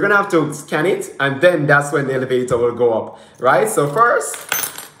 So you're gonna have to scan it, and then that's when the elevator will go up, right? So first,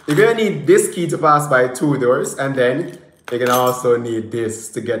 you're gonna need this key to pass by 2 doors, and then you're gonna also need this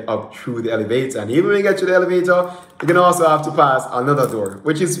to get up through the elevator. And even when you get to the elevator, you're gonna also have to pass another door,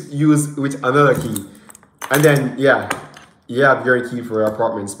 which is used with another key. And then, yeah, you have your key for your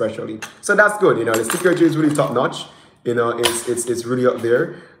apartment especially. So that's good, you know, the security is really top notch. You know, it's really up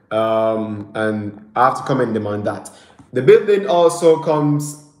there. And I have to commend them on that. The building also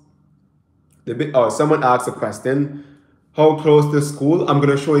comes, someone asked a question, how close to school? I'm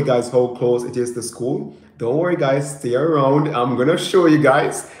gonna show you guys how close it is to school. Don't worry guys, stay around. I'm gonna show you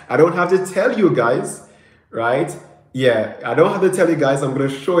guys. I don't have to tell you guys, right? Yeah, I don't have to tell you guys. I'm gonna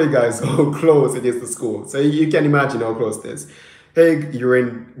show you guys how close it is to school. So you can imagine how close it is. Hey,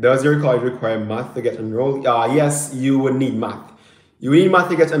 Uhraine, does your college require math to get enrolled? Yes, you would need math. You need math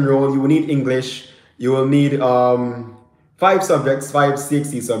to get enrolled. You will need English. You will need 5 subjects, 5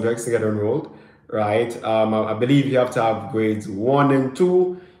 CXC subjects to get enrolled, right? I believe you have to have grades 1 and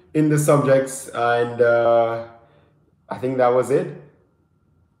 2 in the subjects, and I think that was it.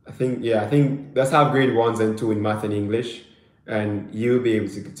 I think let's have grade 1s and 2 in math and English, and you'll be able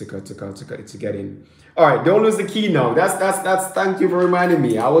to get in. All right, don't lose the key now. That's thank you for reminding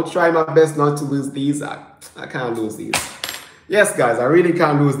me. I will try my best not to lose these. I can't lose these. Yes, guys, I really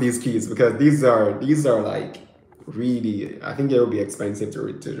can't lose these keys because these are like really, I think they will be expensive to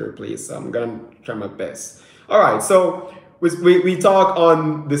replace. So I'm gonna try my best. All right, so we talk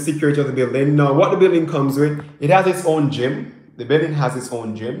on the security of the building. Now, what the building comes with, it has its own gym. The building has its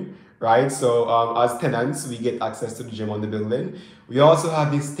own gym, right? So as tenants, we get access to the gym on the building. We also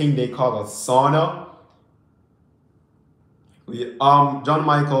have this thing they call a sauna. John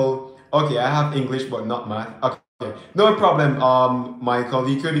Michael, okay, I have English but not math. Okay, no problem, Michael.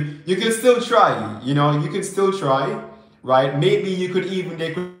 You could still try. You know, you could still try, right? Maybe they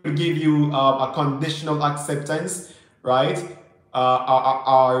could give you a conditional acceptance, right?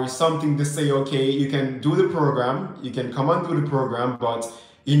 Or something to say, okay, you can do the program, you can come and do the program, but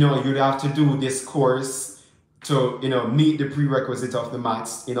you know, you'd have to do this course to, you know, meet the prerequisite of the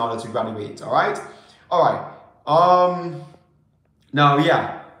maths in order to graduate. All right. Now,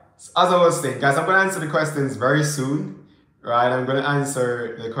 yeah, as I was saying, guys, I'm going to answer the questions very soon, right? I'm going to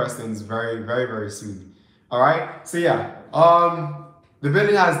answer the questions very, very, very soon. All right. So yeah, the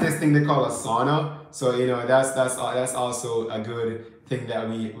building has this thing they call a sauna. So, you know, that's also a good thing that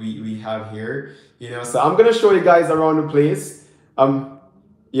we have here, you know. So I'm going to show you guys around the place.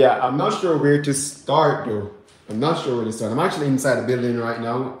 Yeah, I'm not sure where to start though. I'm not sure where to start. I'm actually inside the building right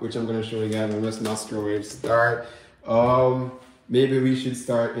now, which I'm going to show you guys. I'm just not sure where to start. Maybe we should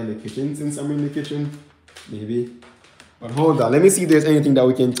start in the kitchen since I'm in the kitchen. Maybe. But hold on. Let me see if there's anything that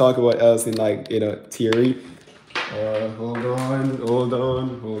we can talk about else in, like, you know, theory. Hold on.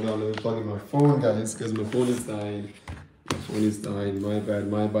 Let me plug in my phone, guys, because my phone is dying.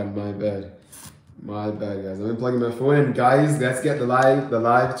 My bad, guys. I'm plugging my phone in, guys. Let's get the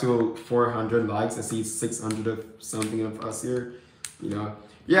live to 400 likes. I see 600 of something of us here. You know.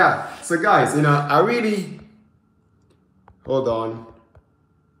 Yeah. So, guys, you know, hold on.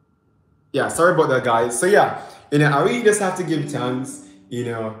 Yeah, sorry about that, guys. So yeah, you know, I really just have to give thanks, you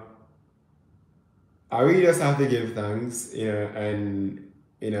know. And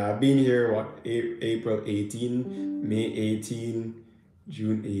you know, I've been here what, April 18, May 18,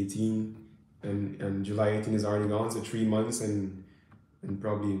 June 18, and July 18 is already gone, so 3 months and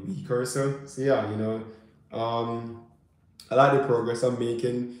probably a week or so. So yeah, you know, I like the progress I'm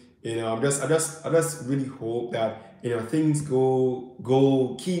making. You know, I just really hope that, you know, things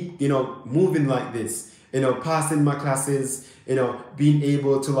keep, you know, moving like this, you know, passing my classes, you know, being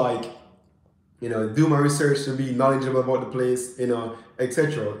able to, like, you know, do my research to be knowledgeable about the place, you know,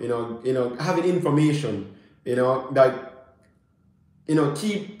 etc. You know, having information, you know, like, you know,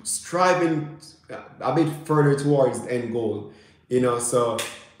 keep striving a bit further towards the end goal, you know. So,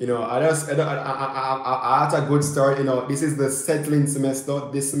 you know, I had a good start. You know, this is the settling semester.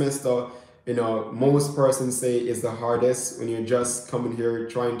 This semester, you know, most persons say is the hardest when you're just coming here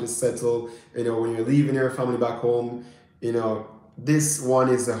trying to settle. You know, when you're leaving your family back home, you know, this one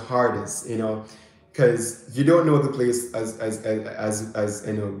is the hardest. You know, because you don't know the place as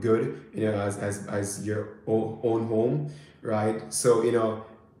you know, good, you know, as your own home, right? So, you know,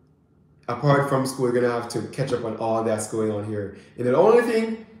 apart from school, you're gonna have to catch up on all that's going on here. You know, the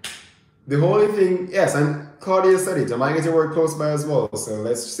only thing, yes, and Claudia said it, I might get to work close by as well, so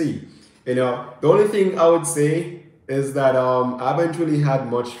let's see. You know, the only thing I would say is that I haven't really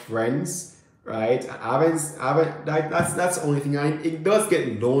had much friends, right? That's the only thing. It does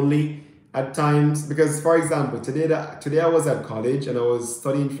get lonely at times because, for example, today I was at college and I was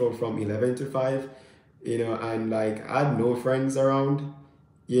studying from 11 to 5, you know, and like I had no friends around,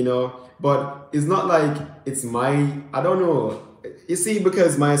 you know. But it's not like it's I don't know. You see,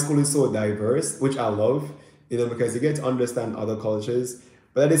 because my school is so diverse, which I love, you know, because you get to understand other cultures.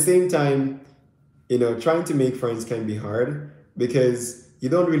 But at the same time, you know, trying to make friends can be hard because you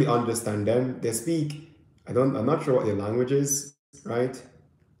don't really understand them. They speak, I'm not sure what their language is, right?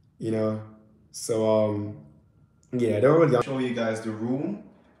 You know, so yeah, I don't really show you guys the room.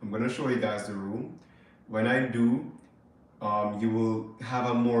 I'm gonna show you guys the room. When I do, you will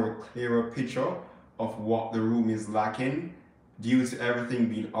have a more clearer picture of what the room is lacking due to everything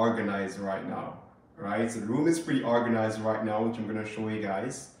being organized right now, right? So the room is pretty organized right now, which I'm gonna show you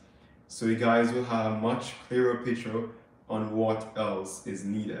guys. So you guys will have a much clearer picture on what else is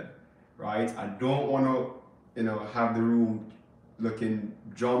needed, right? I don't wanna, you know, have the room looking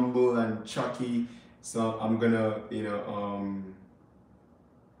jumbled and chucky. So I'm gonna, you know,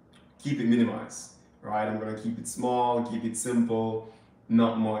 keep it minimized, right? I'm gonna keep it small, keep it simple,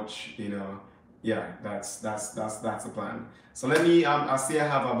 not much, you know. Yeah, that's the plan. So let me, I see I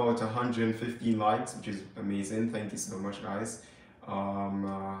have about 115 likes, which is amazing. Thank you so much, guys.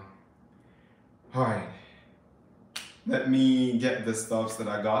 All right, let me get the stuffs that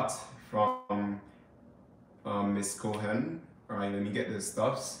I got from Miss Cohen. All right, let me get the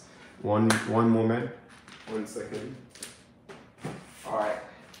stuffs. One moment, 1 second. All right.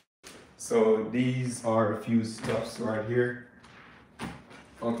 So these are a few stuffs right here.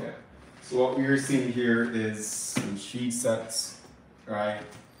 Okay, so what we are seeing here is some sheet sets, right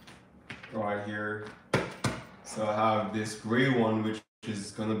here. So I have this gray one, which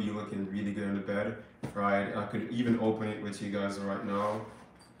is gonna be looking really good in the bed, right? I could even open it with you guys right now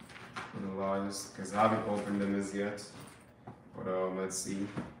on the lives, because I haven't opened them as yet. But let's see.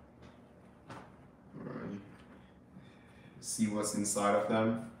 All right. See what's inside of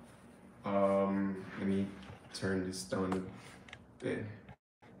them. Let me turn this down a bit.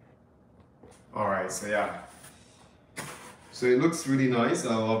 All right, so yeah. So it looks really nice.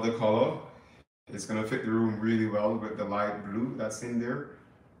 I love the color. It's gonna fit the room really well with the light blue that's in there.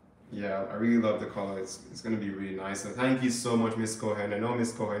 Yeah, I really love the color. It's gonna be really nice. So thank you so much, Miss Cohen. I know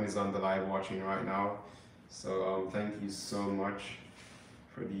Miss Cohen is on the live watching right now. So thank you so much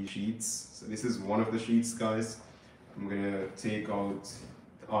for these sheets. So this is one of the sheets, guys. I'm gonna take out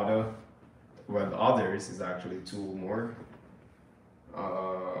the other. Well, the others is actually 2 more.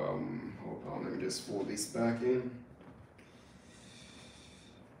 Hold on, let me just fold this back in.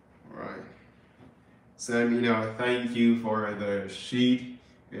 All right. So, you know, thank you for the sheet.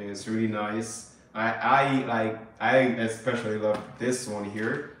 It's really nice. I especially love this one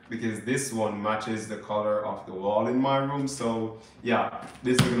here because this one matches the color of the wall in my room. So yeah,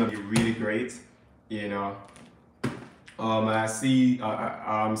 this is gonna be really great, you know. I see,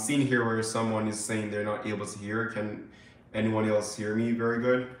 I'm seeing here where someone is saying they're not able to hear. Can anyone else hear me very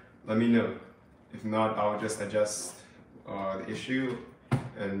good? Let me know. If not, I'll just adjust the issue.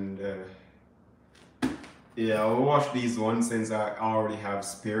 And yeah, I'll wash these ones since I already have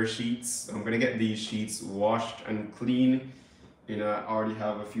spare sheets. I'm gonna get these sheets washed and clean. You know, I already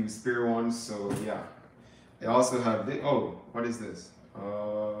have a few spare ones, so yeah. I also have this. Oh, what is this?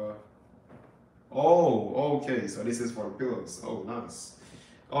 Oh, okay, so this is for pillows. Oh, nice.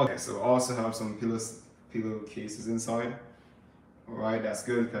 Okay, so I also have some pillow cases inside. All right, that's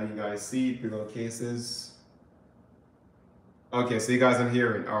good. Can you guys see pillowcases? Okay, so you guys are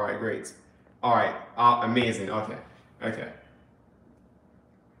hearing. All right, great. All right, amazing. Okay.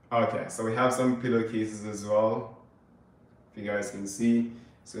 Okay, so we have some pillowcases as well. If you guys can see.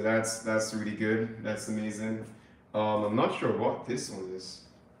 So that's really good. That's amazing. I'm not sure what this one is.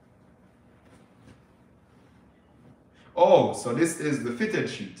 Oh, so this is the fitted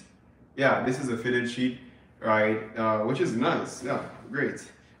sheet. Yeah, this is a fitted sheet, right? Which is nice. Yeah, great.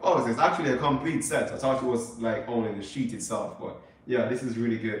 Oh, it's actually a complete set. I thought it was like only the sheet itself, but yeah, this is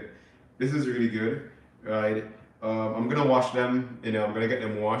really good. This is really good, right? I'm gonna wash them. You know, I'm gonna get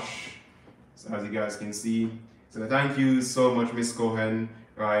them washed, so as you guys can see. So thank you so much, Miss Cohen.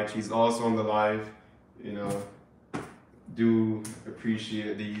 Right, she's also on the live. You know, do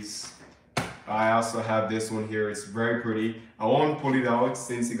appreciate these. I also have this one here. It's very pretty. I won't pull it out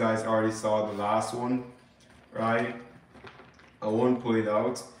since you guys already saw the last one, right? I won't pull it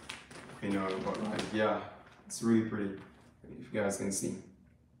out, you know, but like, yeah, it's really pretty, if you guys can see.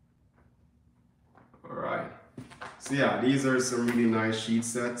 All right. So yeah, these are some really nice sheet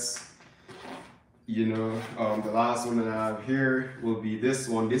sets. You know, the last one that I have here will be this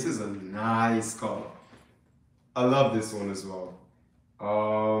one. This is a nice color. I love this one as well.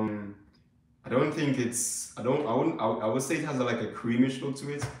 I don't think it's, I would say it has like a creamish look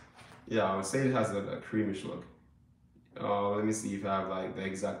to it. Yeah, I would say it has a creamish look. Let me see if I have like the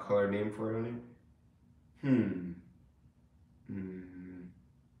exact color name for it on it.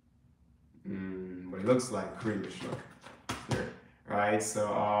 But it looks like creamish look here. Right,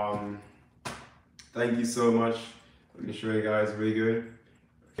 so thank you so much. Let me show you guys really good.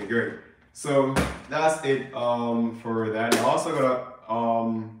 Okay, great. So that's it for that. I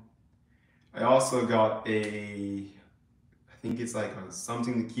also got a, I think it's like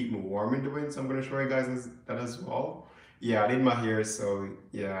something to keep me warm in the winter. So I'm gonna show you guys that as well. Yeah, I did my hair, so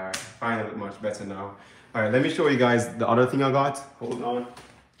yeah, I find it look much better now. All right, let me show you guys the other thing I got. Hold on.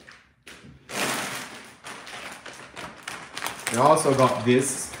 I also got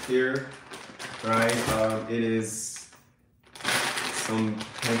this here, right? It is some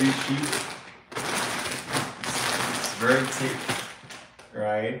heavy sheet. It's very thick,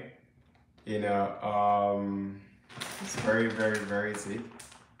 right? You know, it's very, very, very thick.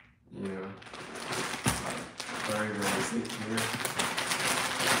 You know, very, very thick here.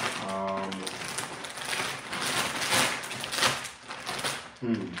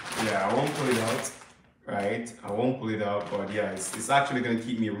 Yeah, I won't pull it out, right? I won't pull it out, but yeah, it's actually gonna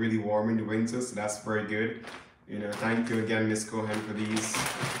keep me really warm in the winter, so that's very good. You know, thank you again, Miss Cohen, for these.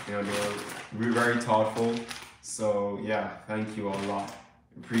 You know, they were very thoughtful. So yeah, thank you a lot.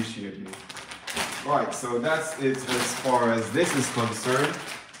 Appreciate you. Right, so that's it as far as this is concerned.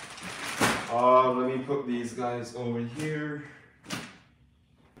 Let me put these guys over here.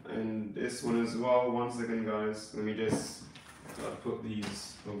 And this one as well. 1 second, guys. Let me just put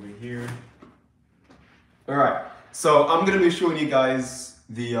these over here. Alright, so I'm gonna be showing you guys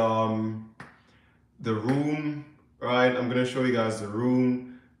the room, right? I'm gonna show you guys the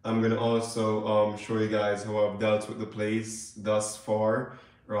room. I'm gonna also show you guys how I've dealt with the place thus far.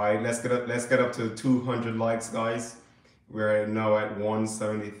 Right, let's get up to 200 likes, guys. We're now at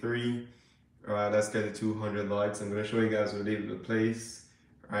 173. All right, let's get to 200 likes. I'm gonna show you guys what I did with the place.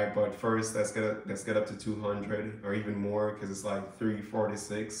 All right, but first let's get up to 200 or even more because it's like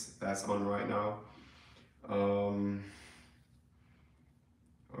 346. That's on right now. All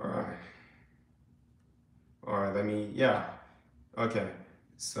right. Let me, yeah. Okay.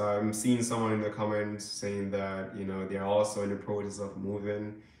 So I'm seeing someone in the comments saying that, you know, they're also in the process of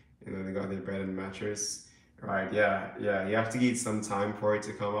moving, you know, they got their bed and mattress, right? Yeah, you have to give some time for it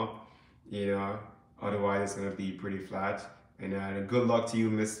to come up, you know, otherwise it's gonna be pretty flat. And good luck to you,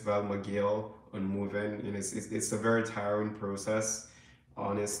 Miss Velma Gale, on moving. You know, it's a very tiring process,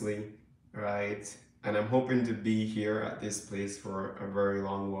 honestly, right? And I'm hoping to be here at this place for a very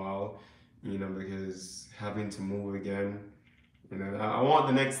long while, you know, because having to move again, you know, I want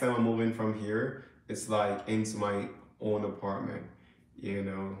the next time I'm moving from here, it's like into my own apartment, you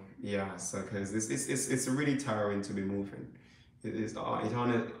know. Yeah, so because it's really tiring to be moving. It is,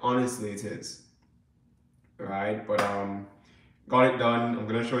 honestly it is. Right, but got it done. I'm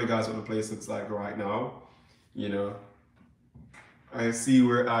gonna show you guys what the place looks like right now. You know, I see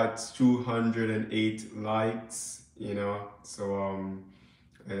we're at 208 likes. You know, so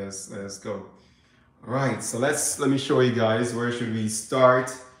let's go. All right, so let me show you guys where should we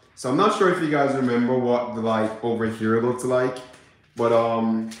start. So I'm not sure if you guys remember what the like over here looked like, but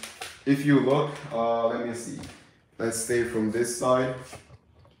if you look, let me see. Let's stay from this side.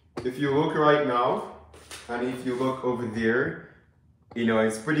 If you look right now, and if you look over there, you know,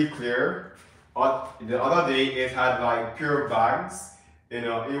 it's pretty clear. The other day it had like pure bags, you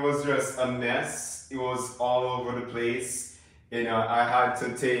know, it was just a mess. It was all over the place. You know, I had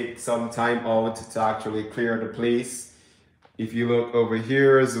to take some time out to actually clear the place. If you look over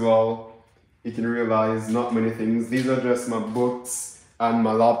here as well, you can realize not many things. These are just my books and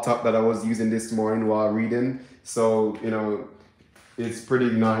my laptop that I was using this morning while reading. So, you know, it's pretty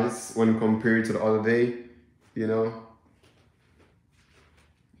nice when compared to the other day. you know.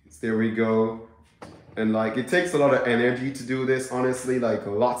 So there we go. And like, it takes a lot of energy to do this, honestly, like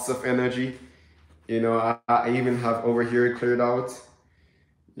lots of energy. You know, I even have over here cleared out.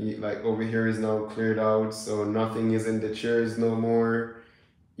 Like over here is now cleared out, so nothing is in the chairs no more.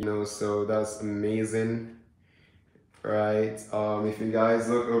 You know, so that's amazing, right? If you guys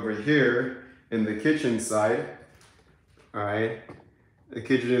look over here in the kitchen side, all right, the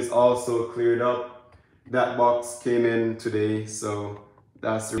kitchen is also cleared up. That box came in today, so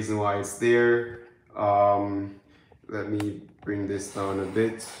that's the reason why it's there. Let me bring this down a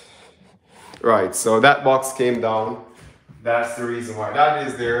bit. Right, so that box came down. That's the reason why that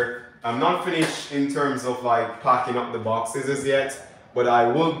is there. I'm not finished in terms of like packing up the boxes as yet, but I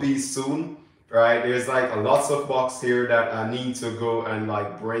will be soon, right? There's like a lots of boxes here that I need to go and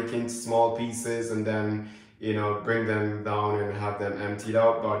like break into small pieces and then, you know, bring them down and have them emptied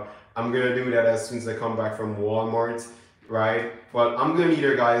out. But I'm gonna do that as soon as I come back from Walmart, right? But I'm gonna need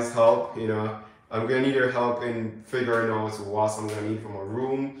your guys' help, you know. I'm gonna need your help in figuring out what I'm gonna need from a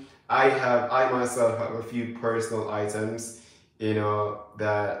room. I myself have a few personal items, you know,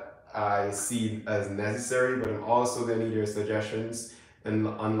 that I see as necessary, but I'm also gonna need your suggestions and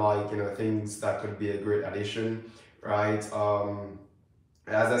unlike, you know, things that could be a great addition, right?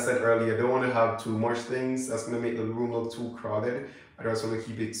 As I said earlier, I don't want to have too much things that's gonna make the room look too crowded. I just want to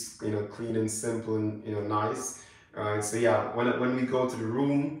keep it, you know, clean and simple and, you know, nice. Alright, so yeah, when we go to the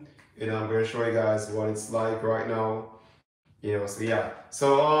room, you know, I'm gonna show you guys what it's like right now. You know, so yeah.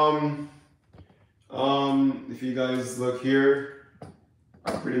 So if you guys look here,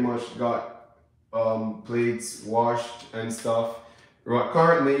 I pretty much got plates washed and stuff. Right,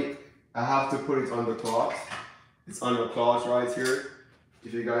 currently I have to put it on the cloth. It's on the cloth right here.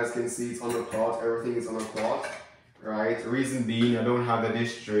 If you guys can see, it's on the cloth. Everything is on the cloth, right? Reason being, I don't have the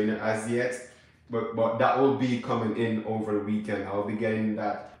dish drainer as yet, but that will be coming in over the weekend. I'll be getting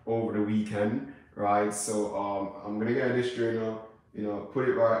that over the weekend, right? So I'm gonna get a dish drainer, you know, put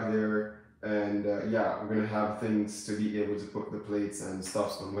it right there, and yeah, we're gonna have things to be able to put the plates and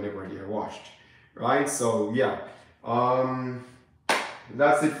stuff on whenever they're washed, right? So yeah,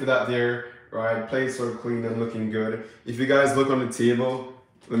 that's it for that there, right? Plates are clean and looking good. If you guys look on the table,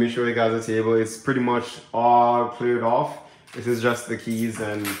 let me show you guys the table. It's pretty much all cleared off. This is just the keys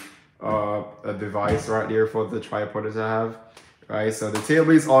and a device right there for the tripod that I have, right? So the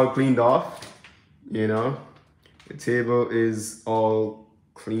table is all cleaned off, you know. The table is all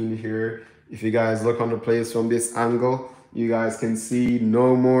clean here. If you guys look on the place from this angle, you guys can see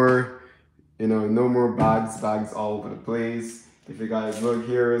no more, you know, no more bags all over the place. If you guys look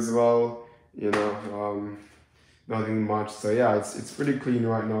here as well, you know, nothing much. So yeah, it's pretty clean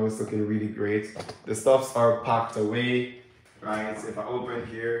right now. It's looking really great. The stuffs are packed away, right? So if I open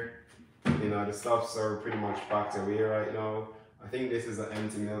here, you know, the stuffs are pretty much packed away right now. I think this is an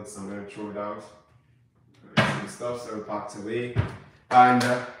empty milk, so I'm gonna throw it out. Right, so the stuffs are packed away, and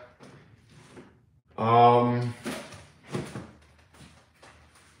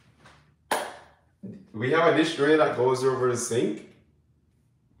we have a dish tray that goes over the sink.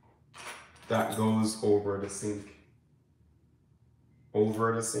 That goes over the sink.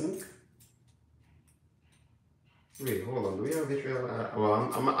 Over the sink. Wait, hold on. Do we have dish tray?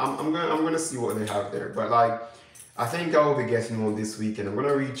 Well, I'm gonna see what they have there. But like, I think I will be getting one this weekend. I'm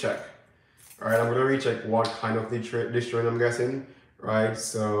gonna recheck. All right, I'm gonna recheck what kind of dish tray I'm getting. Right,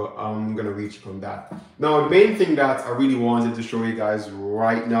 so I'm gonna recheck on that. Now, the main thing that I really wanted to show you guys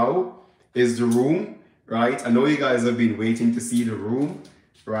right now is the room. Right, I know you guys have been waiting to see the room.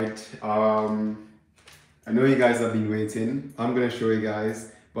 Right, I know you guys have been waiting. I'm gonna show you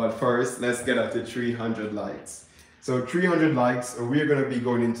guys, but first let's get up to 300 likes. So 300 likes, we're gonna be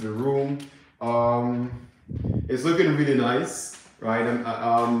going into the room. It's looking really nice, right?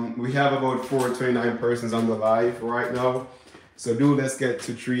 And we have about 429 persons on the live right now. So let's get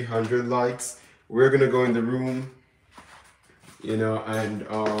to 300 likes. We're gonna go in the room, you know, and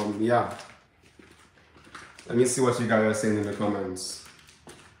yeah. Let me see what you guys are saying in the comments.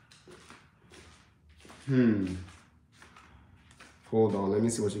 Hold on, let me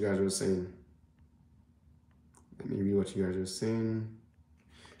see what you guys are saying. Let me read what you guys are saying.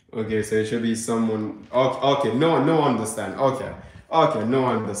 Okay, so it should be someone. Okay, no understand. Okay, no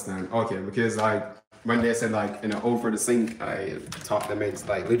understand. Okay, because like when they said like, you know, over the sink, I thought that meant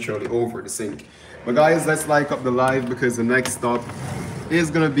like literally over the sink. But guys, let's like up the live because the next stop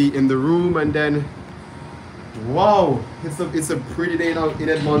is gonna be in the room, and then wow, it's a pretty day now in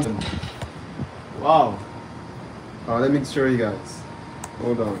Edmonton. Wow. Let me show you guys.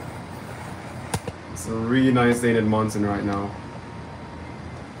 Hold on. It's a really nice day in Edmonton right now.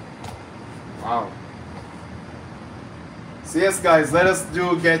 Wow. So yes guys, let us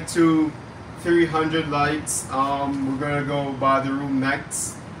get to 300 likes. We're gonna go by the room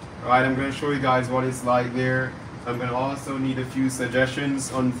next. Right, I'm gonna show you guys what it's like there. I'm gonna also need a few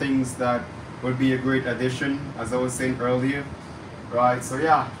suggestions on things that would be a great addition, as I was saying earlier. Right, so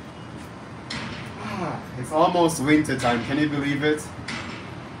yeah. It's almost winter time, can you believe it?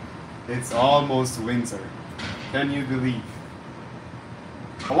 It's almost winter. Can you believe?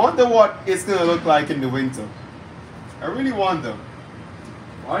 I wonder what it's gonna look like in the winter. I really wonder.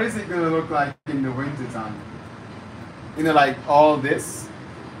 What is it gonna look like in the winter time? You know, like all this,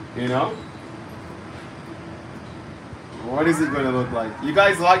 you know? What is it gonna look like? You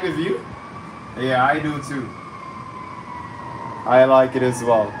guys like the view? Yeah, I do too. I like it as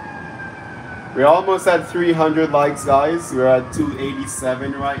well. We're almost at 300 likes, guys. We're at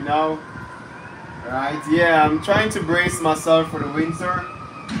 287 right now. Right, yeah, I'm trying to brace myself for the winter.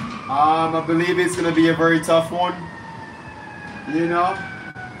 I believe it's gonna be a very tough one. You know?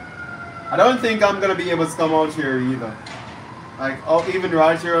 I don't think I'm gonna be able to come out here either. Like, oh, even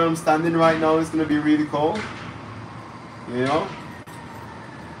right here where I'm standing right now, it's gonna be really cold. You know?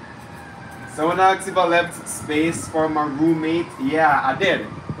 Someone asked if I left space for my roommate. Yeah, I did.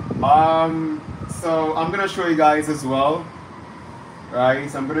 So I'm gonna show you guys as well. Right,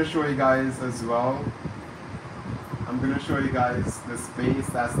 so I'm gonna show you guys as well. I'm gonna show you guys the space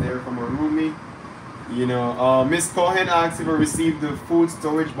that's there for my roomie. You know, Miss Cohen asked if I received the food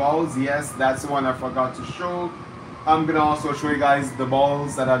storage balls. Yes, that's the one I forgot to show. I'm gonna also show you guys the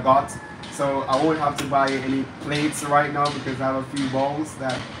balls that I got. So I won't have to buy any plates right now because I have a few balls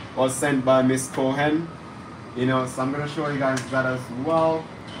that was sent by Miss Cohen. You know, so I'm gonna show you guys that as well.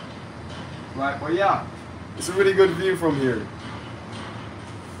 Right, but yeah, it's a really good view from here.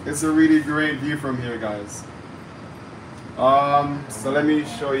 It's a really great view from here, guys. So let me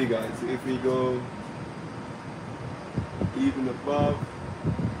show you guys. If we go even above,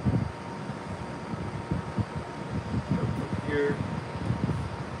 up here.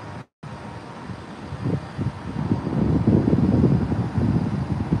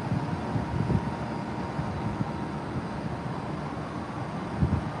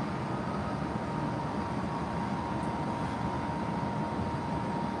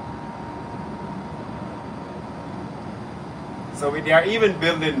 So they are even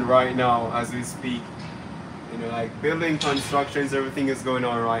building right now as we speak. You know, like building constructions, everything is going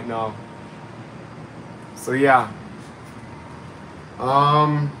on right now. So yeah.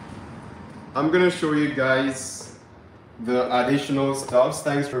 I'm gonna show you guys the additional stuffs.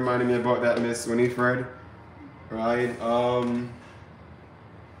 Thanks for reminding me about that, Miss Winifred. Right. I'm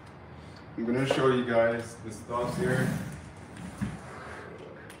gonna show you guys the stuff here.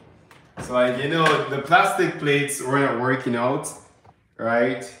 So like, you know, the plastic plates weren't working out,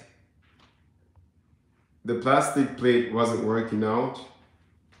 right? The plastic plate wasn't working out.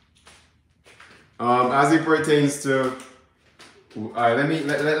 As it pertains to, let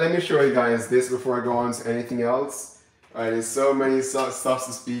me show you guys this before I go on to anything else. There's so many stuff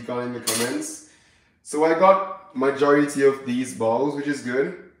to speak on in the comments. So I got majority of these balls, which is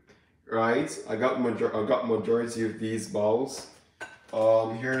good, right? I got majority of these balls.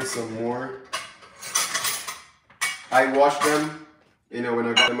 Here's some more. I washed them, you know, when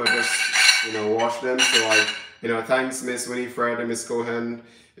I got them I just, you know, washed them. So I, you know, thanks Miss Winifred and Miss Cohen,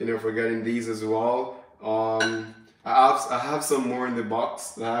 you know, for getting these as well. I have some more in the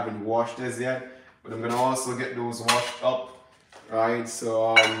box that I haven't washed as yet, but I'm gonna also get those washed up, right?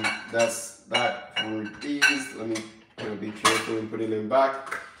 So that's that for these. Let me, you know, be careful in putting them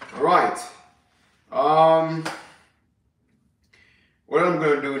back. All right. What I'm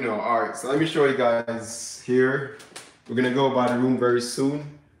gonna do now, all right, so let me show you guys here. We're gonna go by the room very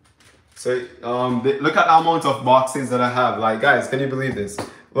soon. So look at the amount of boxes that I have. Like guys, can you believe this?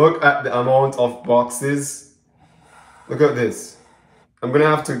 Look at the amount of boxes. Look at this. I'm gonna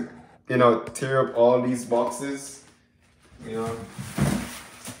have to, you know, tear up all these boxes, you know.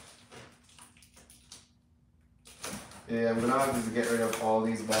 Yeah, I'm gonna have to get rid of all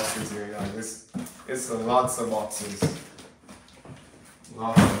these boxes here, guys. It's lots of boxes.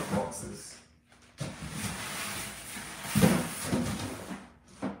 Lots of boxes.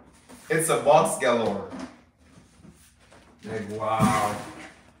 It's a box galore. Like, wow.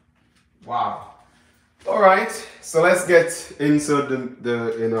 Wow. All right, so let's get into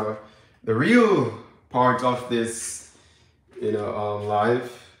the you know, the real part of this, you know, live.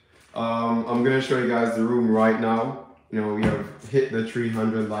 I'm gonna show you guys the room right now. You know, we have hit the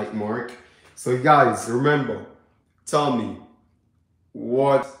 300 like mark. So guys, remember, tell me,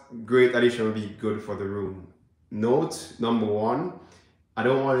 what great addition would be good for the room? Note number one, I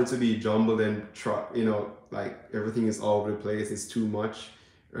don't want it to be jumbled and, you know, like everything is all over the place. It's too much,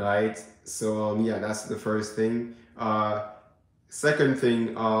 right? So yeah, that's the first thing. Second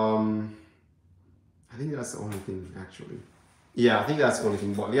thing, I think that's the only thing actually. Yeah, I think that's the only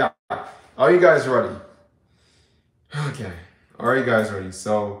thing. But yeah, are you guys ready? Okay, are you guys ready?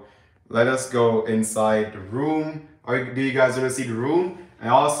 So let us go inside the room. Do you guys want to see the room? I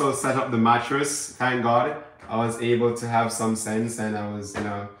also set up the mattress. Thank God I was able to have some sense, and I was, you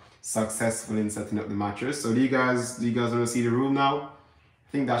know, successful in setting up the mattress. So do you guys want to see the room now?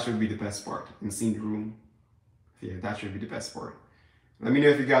 I think that should be the best part, in seeing the room. Yeah, that should be the best part. Let me know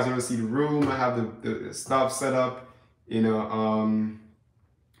if you guys want to see the room. I have the stuff set up. You know,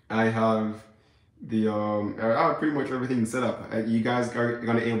 I have I have pretty much everything set up. You guys are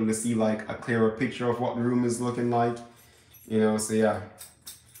gonna be able to see like a clearer picture of what the room is looking like. You know, so yeah.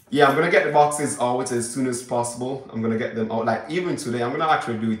 Yeah, I'm gonna get the boxes out as soon as possible. I'm gonna get them out, like even today. I'm gonna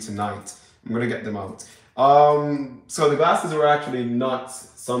actually do it tonight. I'm gonna get them out. So the glasses were actually not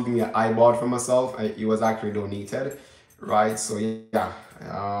something that I bought for myself. It was actually donated, right? So yeah,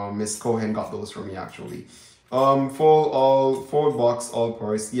 Miss Cohen got those for me actually. Full box, all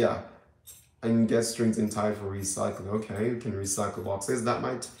price, yeah. And get strings and tie for recycling. Okay, you can recycle boxes. That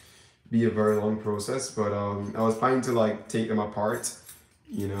might be a very long process, but I was planning to like take them apart,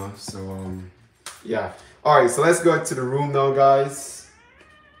 you know. So yeah. All right, so let's go to the room now, guys.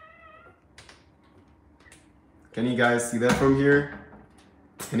 Can you guys see that from here?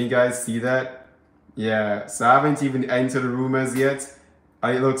 Can you guys see that? Yeah. So I haven't even entered the room as yet.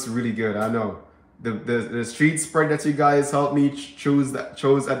 It looks really good. I know. The sheet spread that you guys helped me chose at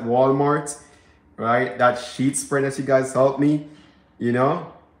Walmart, right? That sheet spread that you guys helped me, you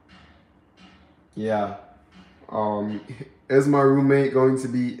know? Yeah. Is my roommate going to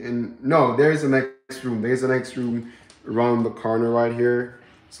be in? No, there's the next room. There's the next room around the corner right here.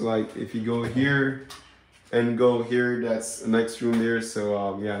 So like if you go here and go here, that's the next room there.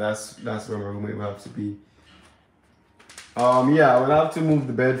 So yeah, that's where my roommate will have to be. Yeah, we'll have to move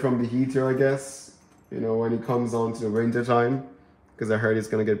the bed from the heater, I guess. You know, when it comes on to the winter time, because I heard it's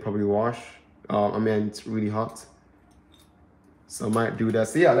gonna get probably washed. I mean, it's really hot, so I might do that.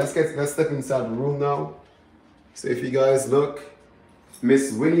 So yeah, let's step inside the room now. So if you guys look,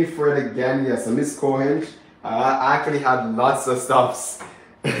 Miss Winifred again, yes, and Miss Cohen. I actually had lots of stuffs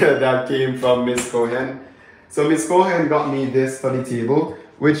that came from Miss Cohen. So Miss Cohen got me this study table,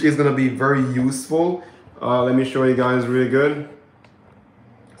 which is gonna be very useful. Let me show you guys really good.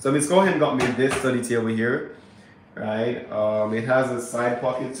 So Miss Cohen got me this study table here, right? It has a side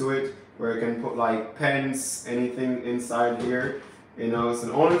pocket to it where you can put like pens, anything inside here, you know. So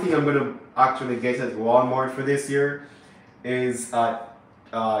the only thing I'm gonna actually get at Walmart for this year is a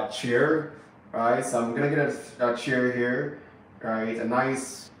chair, right? So I'm gonna get a chair here, right? A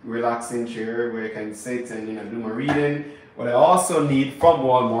nice relaxing chair where you can sit and, you know, do my reading. What I also need from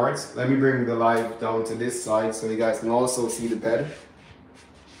Walmart, let me bring the light down to this side so you guys can also see the bed.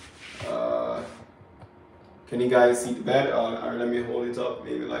 Can you guys see the bed? Or let me hold it up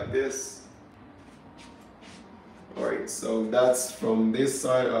maybe like this. Alright, so that's from this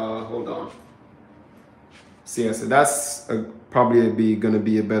side. Hold on. So yeah, so that's probably gonna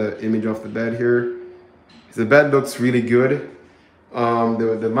be a better image of the bed here. The bed looks really good.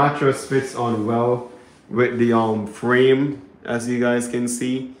 The mattress fits on well with the frame, as you guys can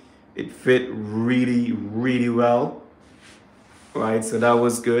see. It fit really, really well. Right, so that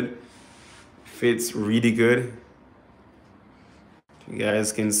was good. Fits really good. You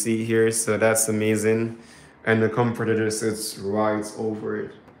guys can see here, so that's amazing. And the comforter just sits right over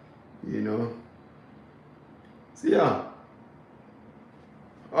it, you know. So yeah.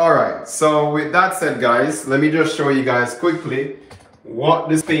 All right, so with that said, guys, let me just show you guys quickly what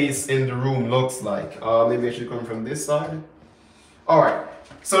the space in the room looks like. Maybe I should come from this side. All right,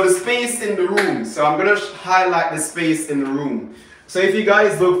 so the space in the room. So I'm gonna highlight the space in the room. So if you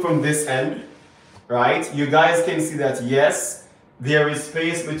guys look from this end, right, you guys can see that yes, there is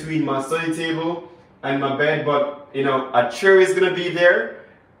space between my study table and my bed, but you know, a chair is gonna be there,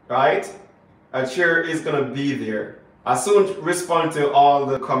 right? A chair is gonna be there. I soon respond to all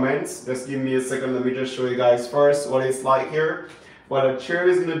the comments. Just give me a second. Let me just show you guys first what it's like here. But a chair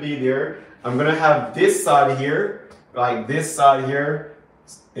is gonna be there. I'm gonna have this side here, like this side here.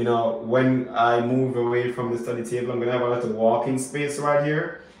 You know, when I move away from the study table, I'm gonna have a little walking space right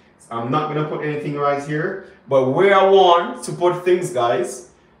here. I'm not gonna put anything right here, but where I want to put things, guys,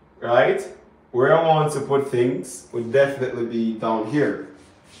 right? Where I want to put things would definitely be down here,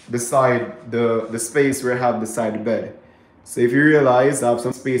 beside the space where I have beside the bed. So if you realize I have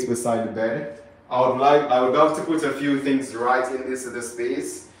some space beside the bed, I would love to put a few things right in this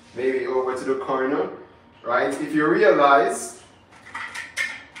space, maybe over to the corner, right? If you realize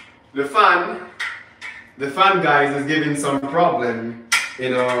the fan guys is giving some problem, you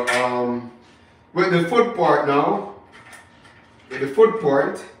know, with the foot part now. With the foot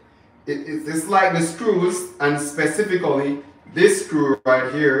part, it's like the screws, and specifically this screw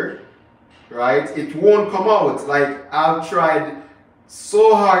right here, right? It won't come out. Like, I've tried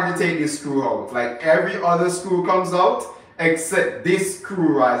so hard to take this screw out. Like, every other screw comes out except this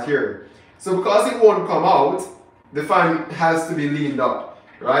screw right here. So because it won't come out, the fan has to be leaned up,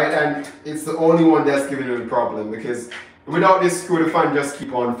 right? And it's the only one that's giving it a problem, because without this screw, the fan just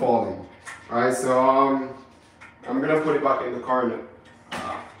keep on falling. Alright, so I'm gonna put it back in the corner.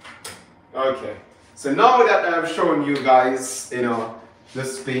 Okay, so now that I've shown you guys, you know, the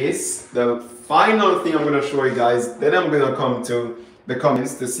space, the final thing I'm gonna show you guys, then I'm gonna come to the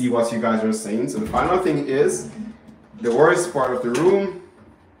comments to see what you guys are saying. So the final thing is the worst part of the room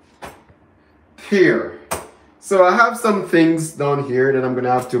here. So I have some things down here that I'm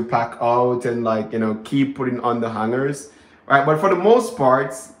gonna have to pack out and, like, you know, keep putting on the hangers, right? But for the most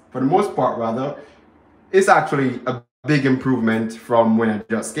part rather, it's actually a big improvement from when I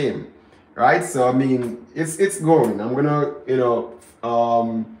just came, right? So I mean, it's going. I'm gonna, you know,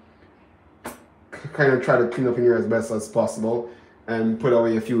 kind of try to clean up in here as best as possible and put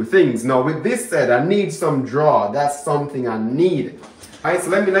away a few things. Now, with this said, I need some drawer. That's something I need. All right, so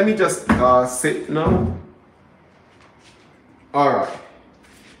let me just sit now. All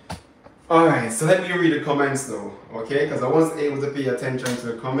right, so let me read the comments though, okay? Because I wasn't able to pay attention to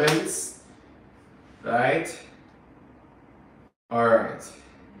the comments, right? All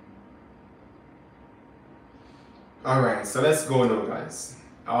right, so let's go now, guys.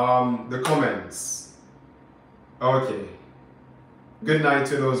 The comments. Okay. Good night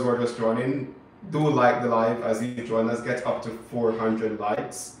to those who are just joining. Do like the live as usual. Let's get up to 400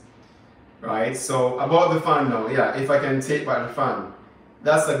 likes. Right, so about the fan now, yeah, if I can take back the fan,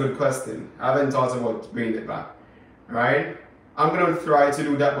 that's a good question. I haven't thought about bringing it back, right? I'm gonna try to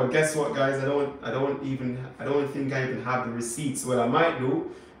do that, but guess what, guys? I don't think I even have the receipts. What I might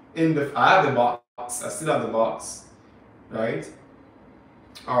do, I have the box. I still have the box, right?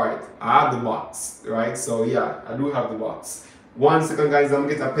 All right, I have the box, right? So yeah, I do have the box. 1 second, guys. I'm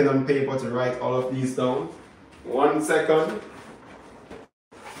gonna get a pen and paper to write all of these down. 1 second.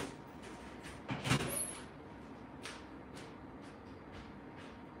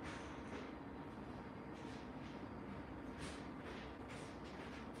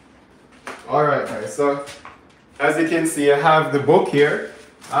 Alright guys, so as you can see, I have the book here.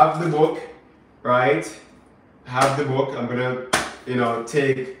 I have the book, right? I have the book. I'm gonna, you know,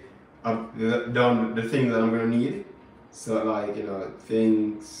 take down the things that I'm gonna need. So, like, you know,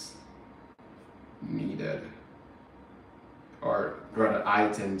 things needed, or rather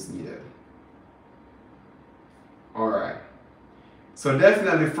items needed. Alright. So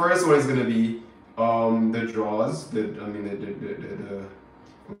definitely the first one is gonna be the drawers.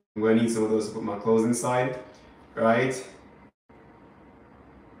 I'm going to need some of those to put my clothes inside, right?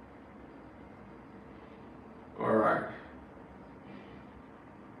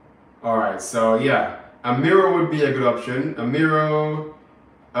 Alright, so yeah, a mirror would be a good option. A mirror,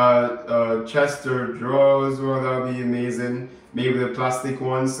 chest or drawers, well, that would be amazing. Maybe the plastic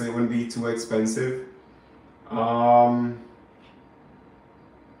ones, so it wouldn't be too expensive. Let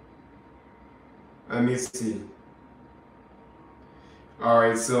me see.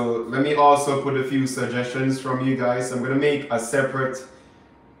 Alright, so let me also put a few suggestions from you guys. I'm going to make a separate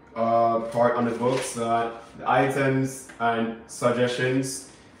part on the books, the items and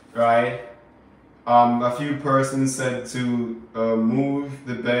suggestions, right? A few persons said to move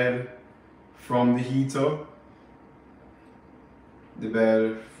the bed from the heater.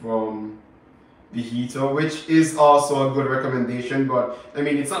 Which is also a good recommendation, but I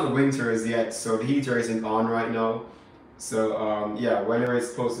mean, it's not the winter as yet, so the heater isn't on right now. So yeah, whenever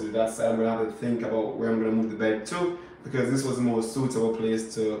it's closer to that side, I'm gonna have to think about where I'm gonna move the bed to, because this was the most suitable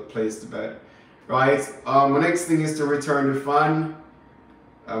place to place the bed, right? My next thing is to return the fan.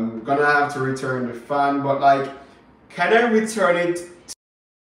 I'm gonna have to return the fan, but like, can I return it